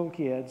 6 little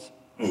kids.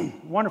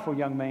 Wonderful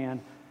young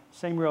man.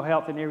 Seemed real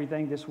healthy and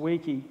everything. This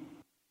week, a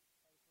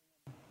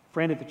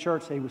friend at the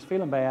church said he was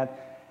feeling bad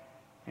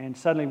and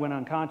suddenly went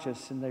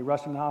unconscious, and they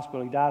rushed him to the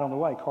hospital. He died on the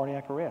way,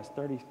 cardiac arrest,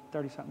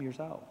 30-something years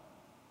old.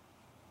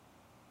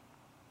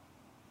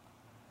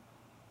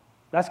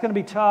 That's going to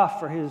be tough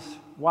for his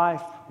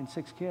wife and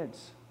 6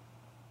 kids.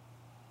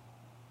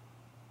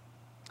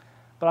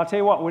 But I'll tell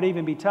you what, it would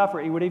even be tougher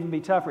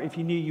if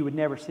you knew you would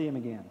never see him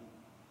again.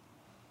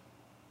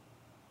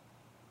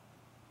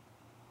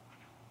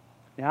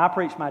 Now, I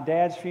preached my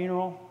dad's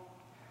funeral,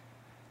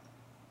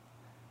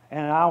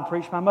 and I'll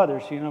preach my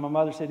mother's funeral. My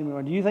mother said to me,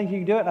 well, do you think you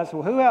can do it? And I said,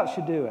 well, who else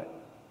should do it?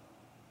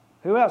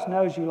 Who else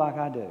knows you like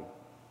I do?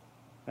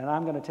 And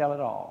I'm going to tell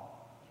it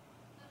all.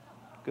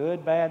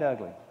 Good, bad,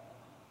 ugly.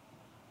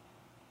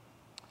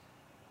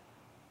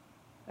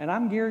 And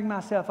I'm gearing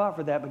myself up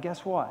for that, but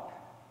guess what?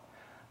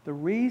 The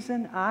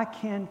reason I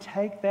can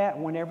take that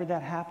whenever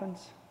that happens,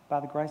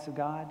 by the grace of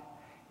God,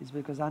 is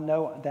because I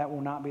know that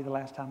will not be the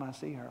last time I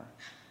see her.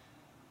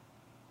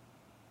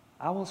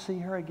 I will see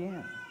her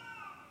again.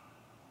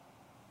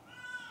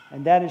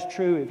 And that is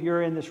true if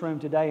you're in this room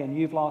today and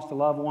you've lost a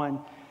loved one,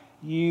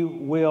 you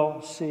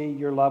will see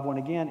your loved one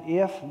again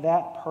if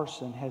that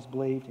person has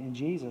believed in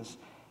Jesus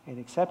and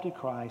accepted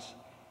Christ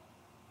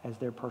as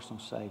their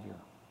personal Savior.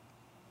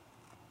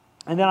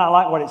 And then I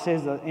like what it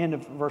says at the end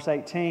of verse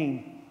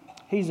 18.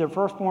 He's the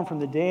firstborn from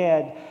the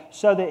dead,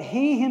 so that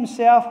He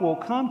Himself will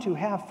come to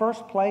have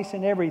first place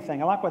in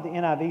everything. I like what the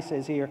NIV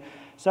says here.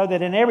 So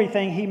that in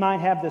everything He might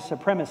have the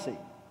supremacy.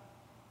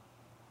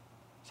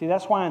 See,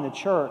 that's why in the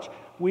church,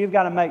 we've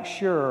got to make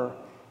sure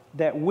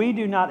that we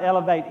do not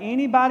elevate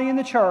anybody in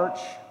the church,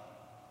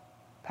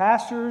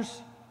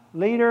 pastors,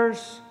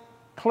 leaders,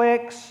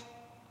 cliques.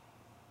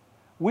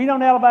 We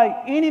don't elevate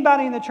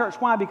anybody in the church.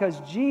 Why? Because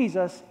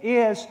Jesus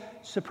is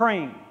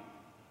supreme.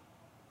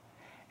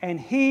 And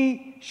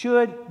He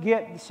should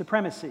get the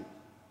supremacy.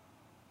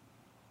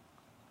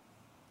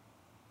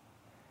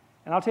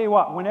 And I'll tell you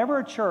what, whenever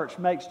a church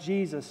makes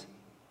Jesus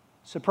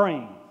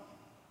supreme,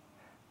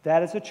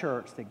 that is a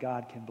church that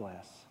God can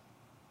bless.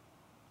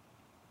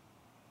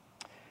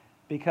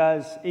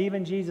 Because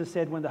even Jesus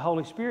said when the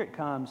Holy Spirit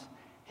comes,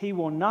 He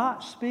will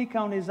not speak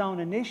on His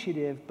own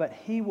initiative, but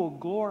He will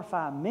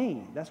glorify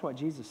me. That's what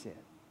Jesus said.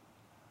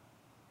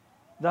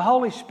 The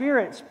Holy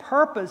Spirit's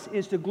purpose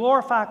is to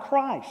glorify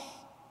Christ.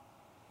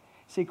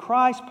 See,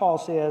 Christ, Paul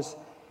says,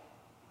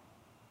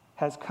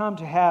 has come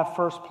to have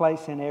first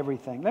place in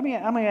everything. Let me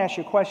ask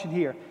you a question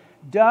here.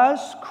 Does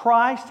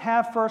Christ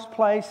have first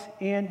place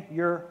in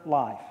your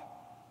life?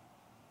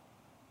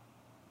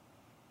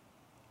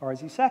 Or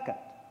is He second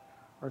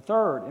or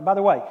third? And by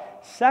the way,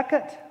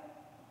 second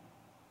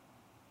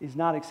is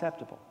not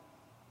acceptable.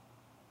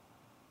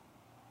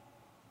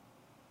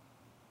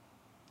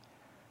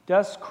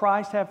 Does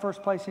Christ have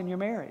first place in your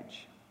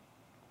marriage?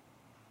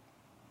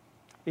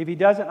 If He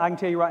doesn't, I can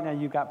tell you right now,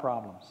 you've got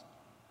problems.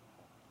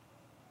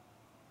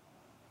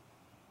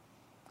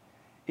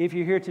 If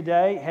you're here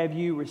today, have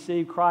you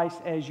received Christ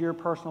as your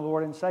personal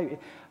Lord and Savior?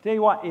 I'll tell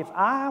you what, if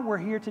I were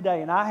here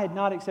today and I had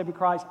not accepted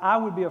Christ, I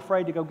would be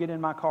afraid to go get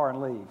in my car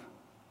and leave.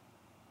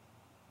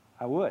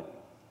 I would.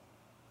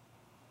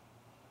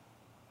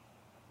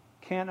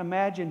 Can't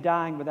imagine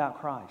dying without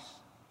Christ.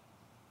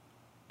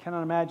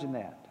 Cannot imagine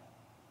that.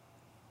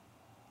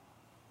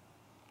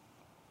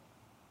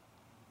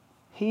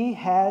 He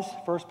has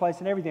first place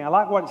in everything. I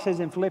like what it says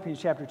in Philippians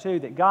chapter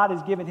 2, that God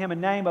has given Him a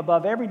name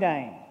above every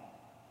name.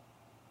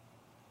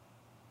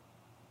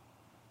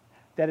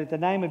 That at the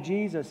name of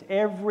Jesus,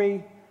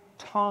 every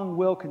tongue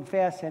will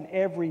confess and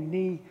every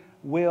knee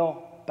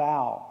will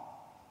bow.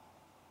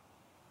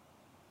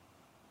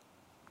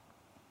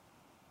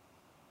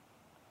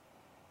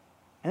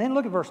 And then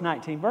look at verse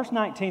 19. Verse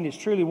 19 is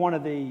truly one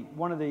of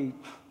the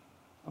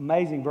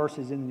amazing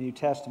verses in the New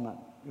Testament.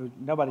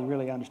 Nobody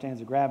really understands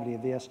the gravity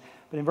of this.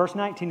 But in verse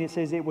 19 it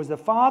says, it was the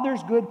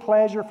Father's good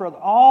pleasure for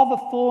all the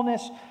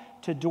fullness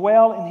to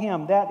dwell in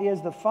Him. That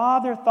is, the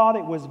Father thought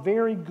it was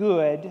very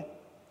good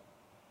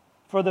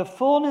For the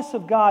fullness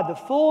of God, the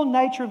full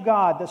nature of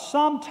God, the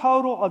sum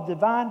total of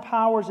divine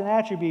powers and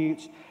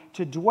attributes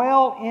to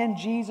dwell in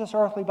Jesus'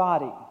 earthly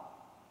body.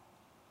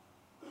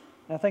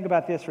 Now think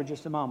about this for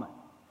just a moment.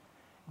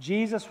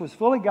 Jesus was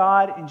fully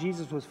God and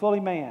Jesus was fully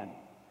man.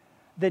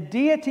 The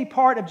deity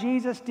part of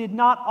Jesus did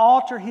not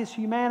alter his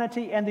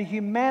humanity, and the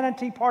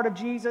humanity part of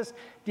Jesus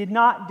did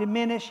not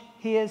diminish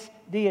his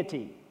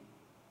deity.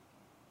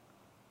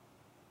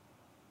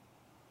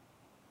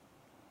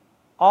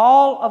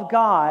 All of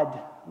God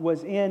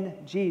was in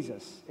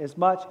Jesus as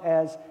much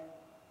as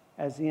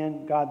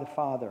in God the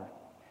Father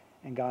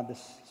and God the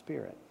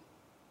Spirit.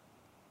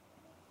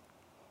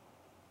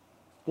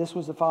 This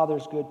was the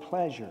Father's good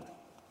pleasure.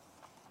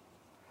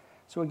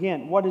 So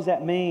again, what does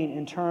that mean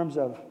in terms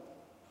of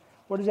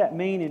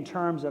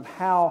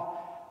how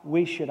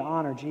we should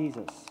honor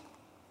Jesus?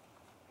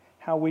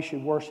 How we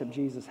should worship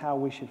Jesus, how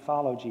we should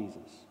follow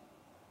Jesus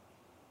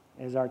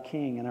as our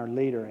King and our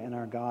leader and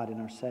our God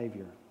and our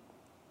Savior.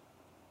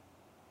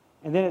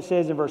 And then it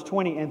says in verse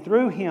 20, and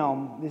through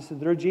Him, this is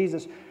through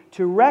Jesus,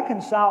 to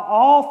reconcile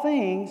all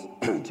things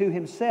to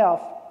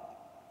Himself,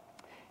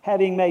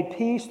 having made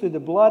peace through the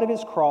blood of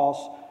His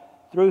cross.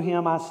 Through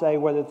Him, I say,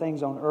 whether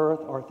things on earth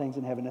or things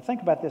in heaven. Now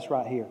think about this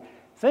right here.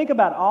 Think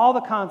about all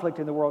the conflict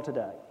in the world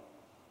today.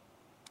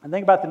 And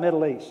think about the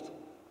Middle East.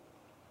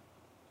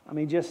 I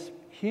mean, just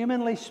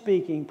humanly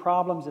speaking,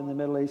 problems in the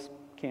Middle East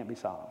can't be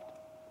solved.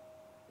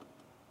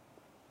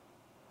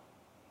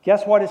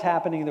 Guess what is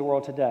happening in the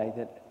world today?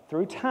 That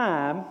through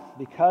time,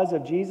 because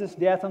of Jesus'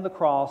 death on the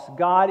cross,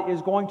 God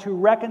is going to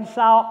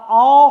reconcile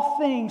all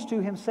things to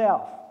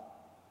Himself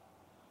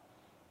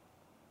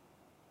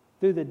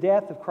through the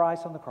death of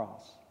Christ on the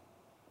cross.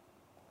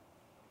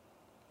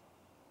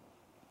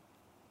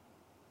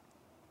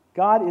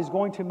 God is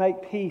going to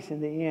make peace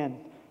in the end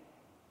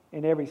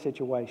in every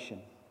situation.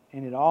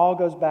 And it all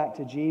goes back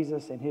to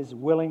Jesus and His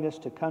willingness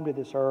to come to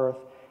this earth,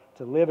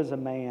 to live as a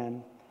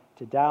man,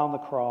 to die on the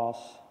cross,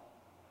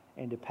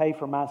 and to pay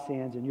for my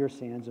sins and your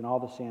sins and all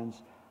the sins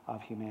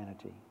of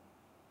humanity.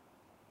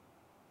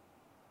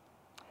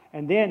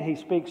 And then He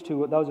speaks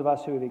to those of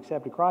us who have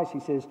accepted Christ.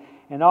 He says,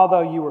 and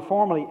although you were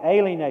formerly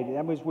alienated,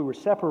 that means we were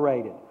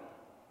separated,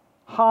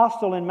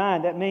 hostile in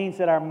mind, that means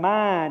that our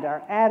mind,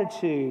 our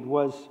attitude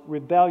was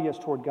rebellious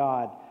toward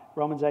God.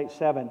 Romans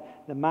 8:7,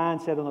 the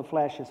mind set on the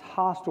flesh is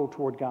hostile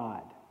toward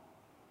God.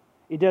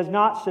 It does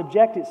not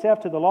subject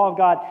itself to the law of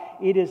God.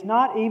 It is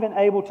not even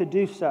able to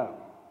do so.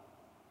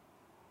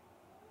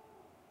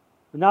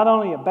 Not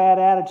only a bad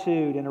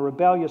attitude and a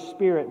rebellious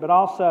spirit, but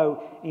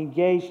also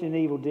engaged in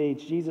evil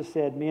deeds. Jesus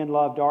said, men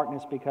love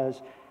darkness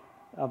because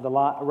of the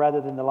light,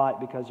 rather than the light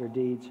because their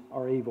deeds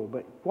are evil.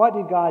 But what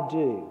did God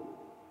do?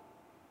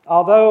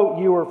 Although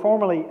you were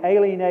formerly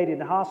alienated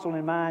and hostile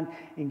in mind,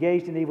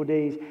 engaged in evil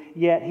deeds,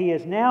 yet He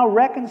has now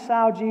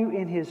reconciled you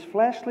in His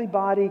fleshly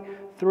body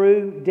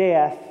through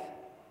death.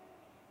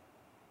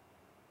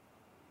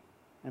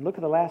 And look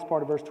at the last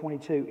part of verse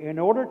 22. In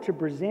order to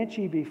present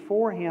you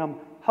before Him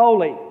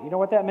holy. You know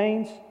what that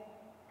means?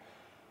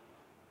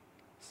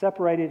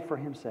 Separated for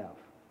Himself.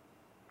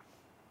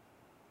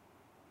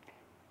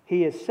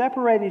 He has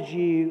separated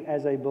you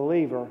as a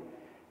believer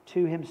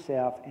to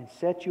Himself and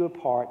set you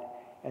apart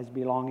as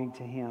belonging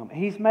to Him.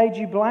 He's made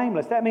you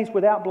blameless. That means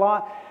without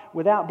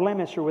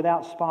blemish or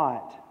without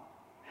spot.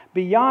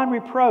 Beyond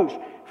reproach,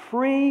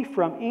 free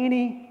from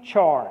any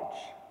charge.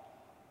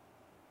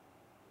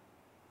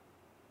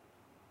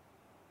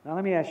 Now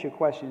let me ask you a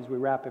question as we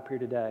wrap up here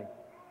today.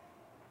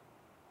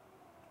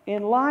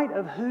 In light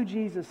of who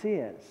Jesus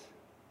is,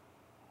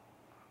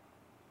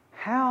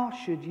 how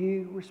should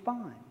you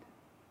respond?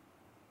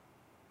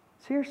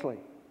 Seriously.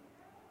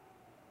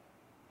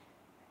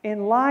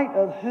 In light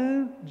of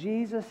who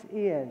Jesus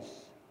is,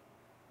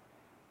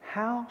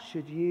 how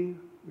should you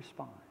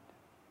respond?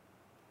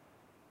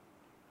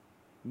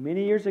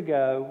 Many years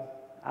ago,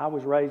 I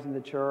was raised in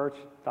the church,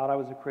 thought I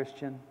was a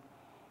Christian,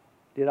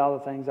 did all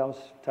the things I was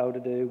told to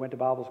do, went to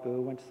Bible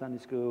school, went to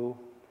Sunday school.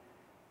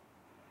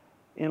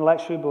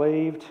 Intellectually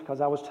believed,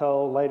 because I was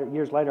told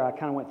years later, I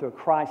kind of went through a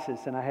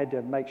crisis and I had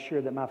to make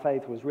sure that my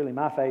faith was really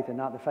my faith and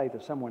not the faith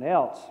of someone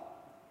else.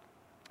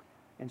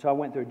 And so I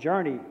went through a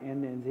journey,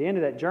 and at the end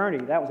of that journey,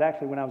 that was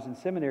actually when I was in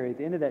seminary, at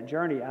the end of that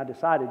journey, I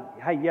decided,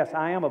 hey, yes,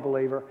 I am a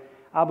believer.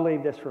 I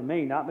believe this for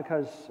me, not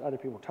because other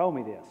people told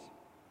me this.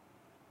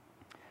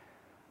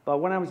 But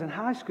when I was in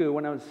high school,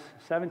 when I was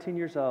 17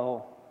 years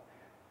old,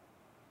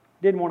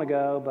 didn't want to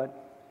go,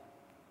 but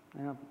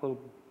a little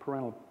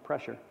parental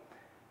pressure.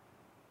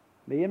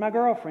 Me and my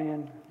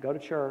girlfriend go to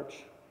church,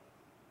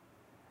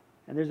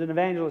 and there's an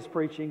evangelist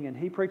preaching, and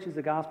he preaches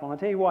the gospel. And I'll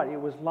tell you what, it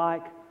was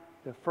like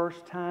the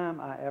first time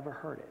I ever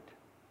heard it.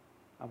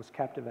 I was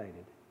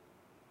captivated.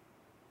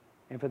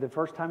 And for the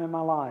first time in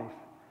my life,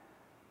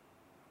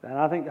 and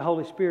I think the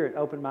Holy Spirit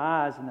opened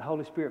my eyes, and the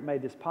Holy Spirit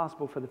made this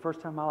possible. For the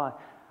first time in my life,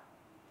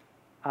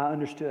 I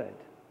understood.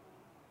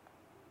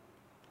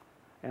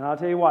 And I'll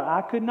tell you what,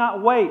 I could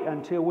not wait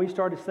until we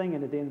started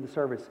singing at the end of the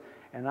service.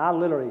 And I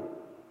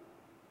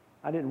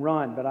didn't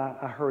run, but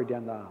I hurried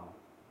down the aisle.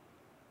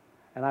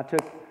 And I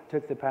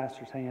took the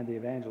pastor's hand, the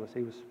evangelist.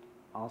 He was an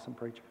awesome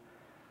preacher.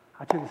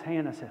 I took his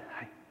hand and I said,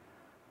 hey,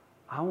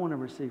 I want to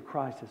receive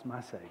Christ as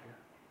my Savior.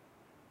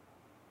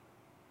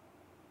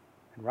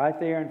 And right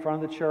there in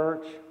front of the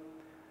church,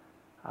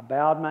 I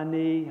bowed my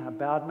knee, I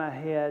bowed my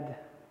head,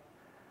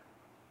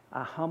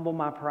 I humbled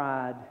my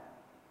pride,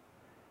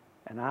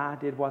 and I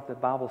did what the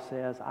Bible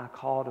says. I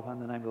called upon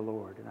the name of the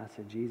Lord. And I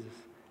said, Jesus,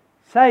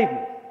 save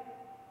me.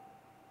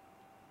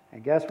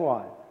 And guess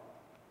what?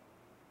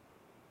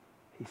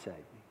 He saved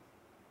me.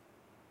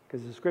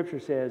 Because the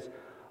Scripture says,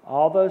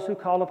 all those who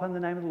call upon the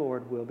name of the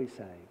Lord will be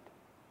saved.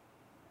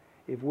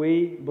 If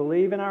we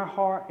believe in our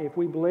heart, if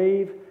we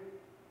believe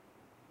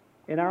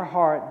in our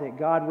heart that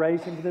God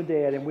raised him from the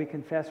dead, and we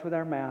confess with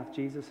our mouth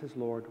Jesus is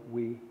Lord,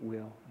 we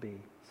will be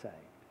saved.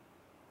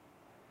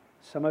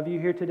 Some of you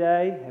here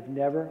today have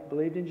never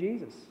believed in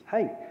Jesus.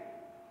 Hey,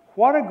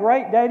 what a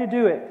great day to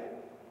do it.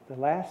 The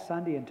last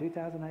Sunday in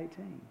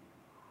 2018.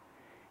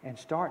 And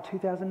start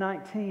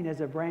 2019 as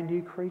a brand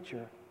new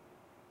creature.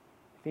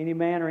 If any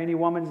man or any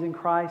woman is in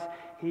Christ,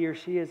 he or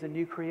she is a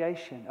new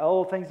creation.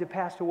 Old things have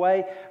passed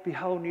away.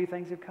 Behold, new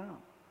things have come.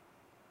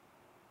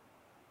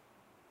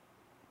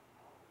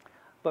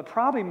 But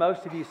probably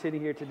most of you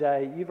sitting here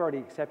today, you've already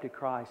accepted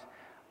Christ.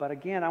 But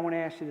again, I want to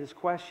ask you this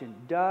question.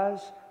 Does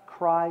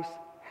Christ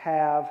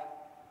have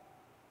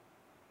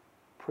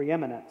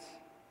preeminence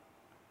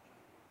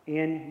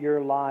in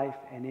your life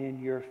and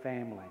in your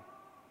family?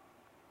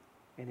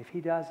 And if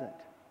he doesn't,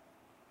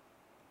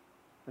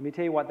 let me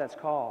tell you what that's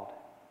called.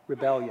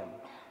 Rebellion.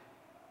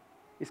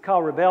 It's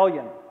called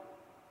rebellion.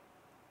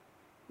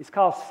 It's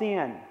called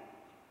sin.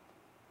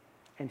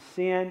 And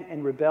sin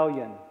and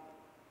rebellion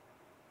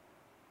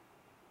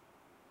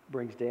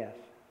brings death.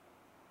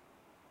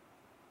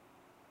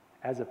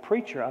 As a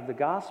preacher of the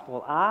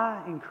gospel,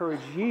 I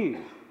encourage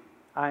you,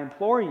 I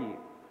implore you,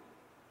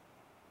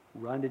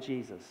 run to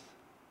Jesus.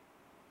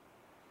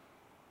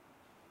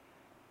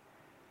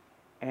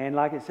 And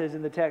like it says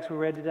in the text we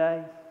read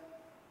today,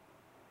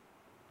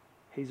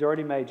 he's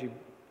already made you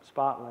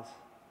spotless.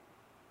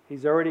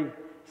 He's already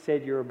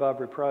said you're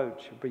above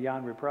reproach,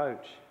 beyond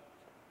reproach.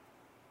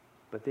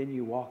 But then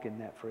you walk in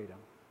that freedom.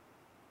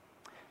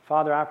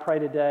 Father, I pray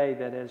today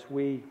that as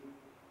we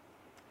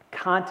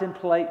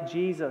contemplate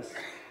Jesus,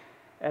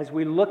 as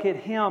we look at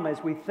him,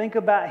 as we think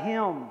about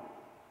him,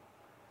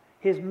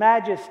 his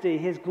majesty,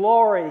 his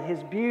glory,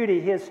 his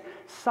beauty, his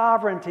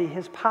sovereignty,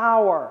 his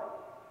power,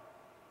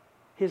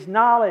 his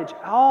knowledge,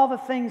 all the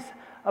things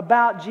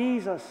about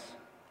Jesus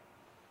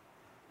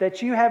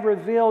that you have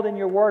revealed in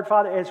your word,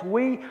 Father, as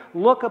we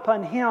look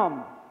upon him,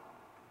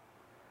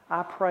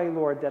 I pray,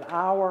 Lord, that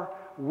our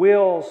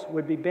wills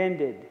would be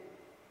bended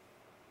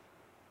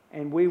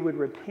and we would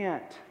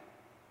repent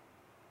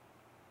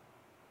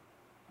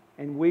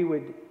and we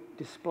would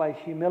display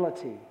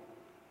humility.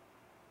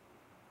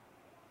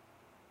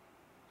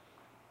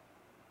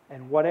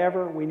 And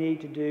whatever we need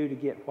to do to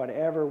get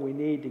whatever we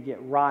need to get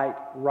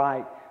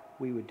right,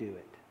 we would do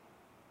it.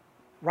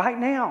 Right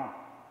now.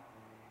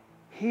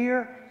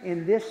 Here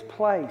in this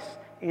place,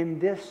 in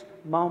this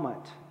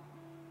moment.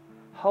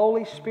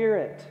 Holy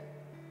Spirit,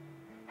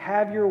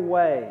 have your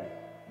way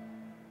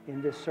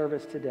in this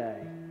service today.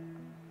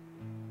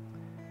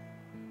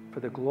 For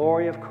the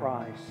glory of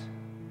Christ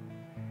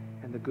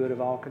and the good of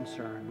all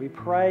concerned. We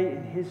pray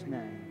in his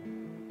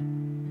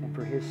name and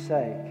for his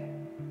sake.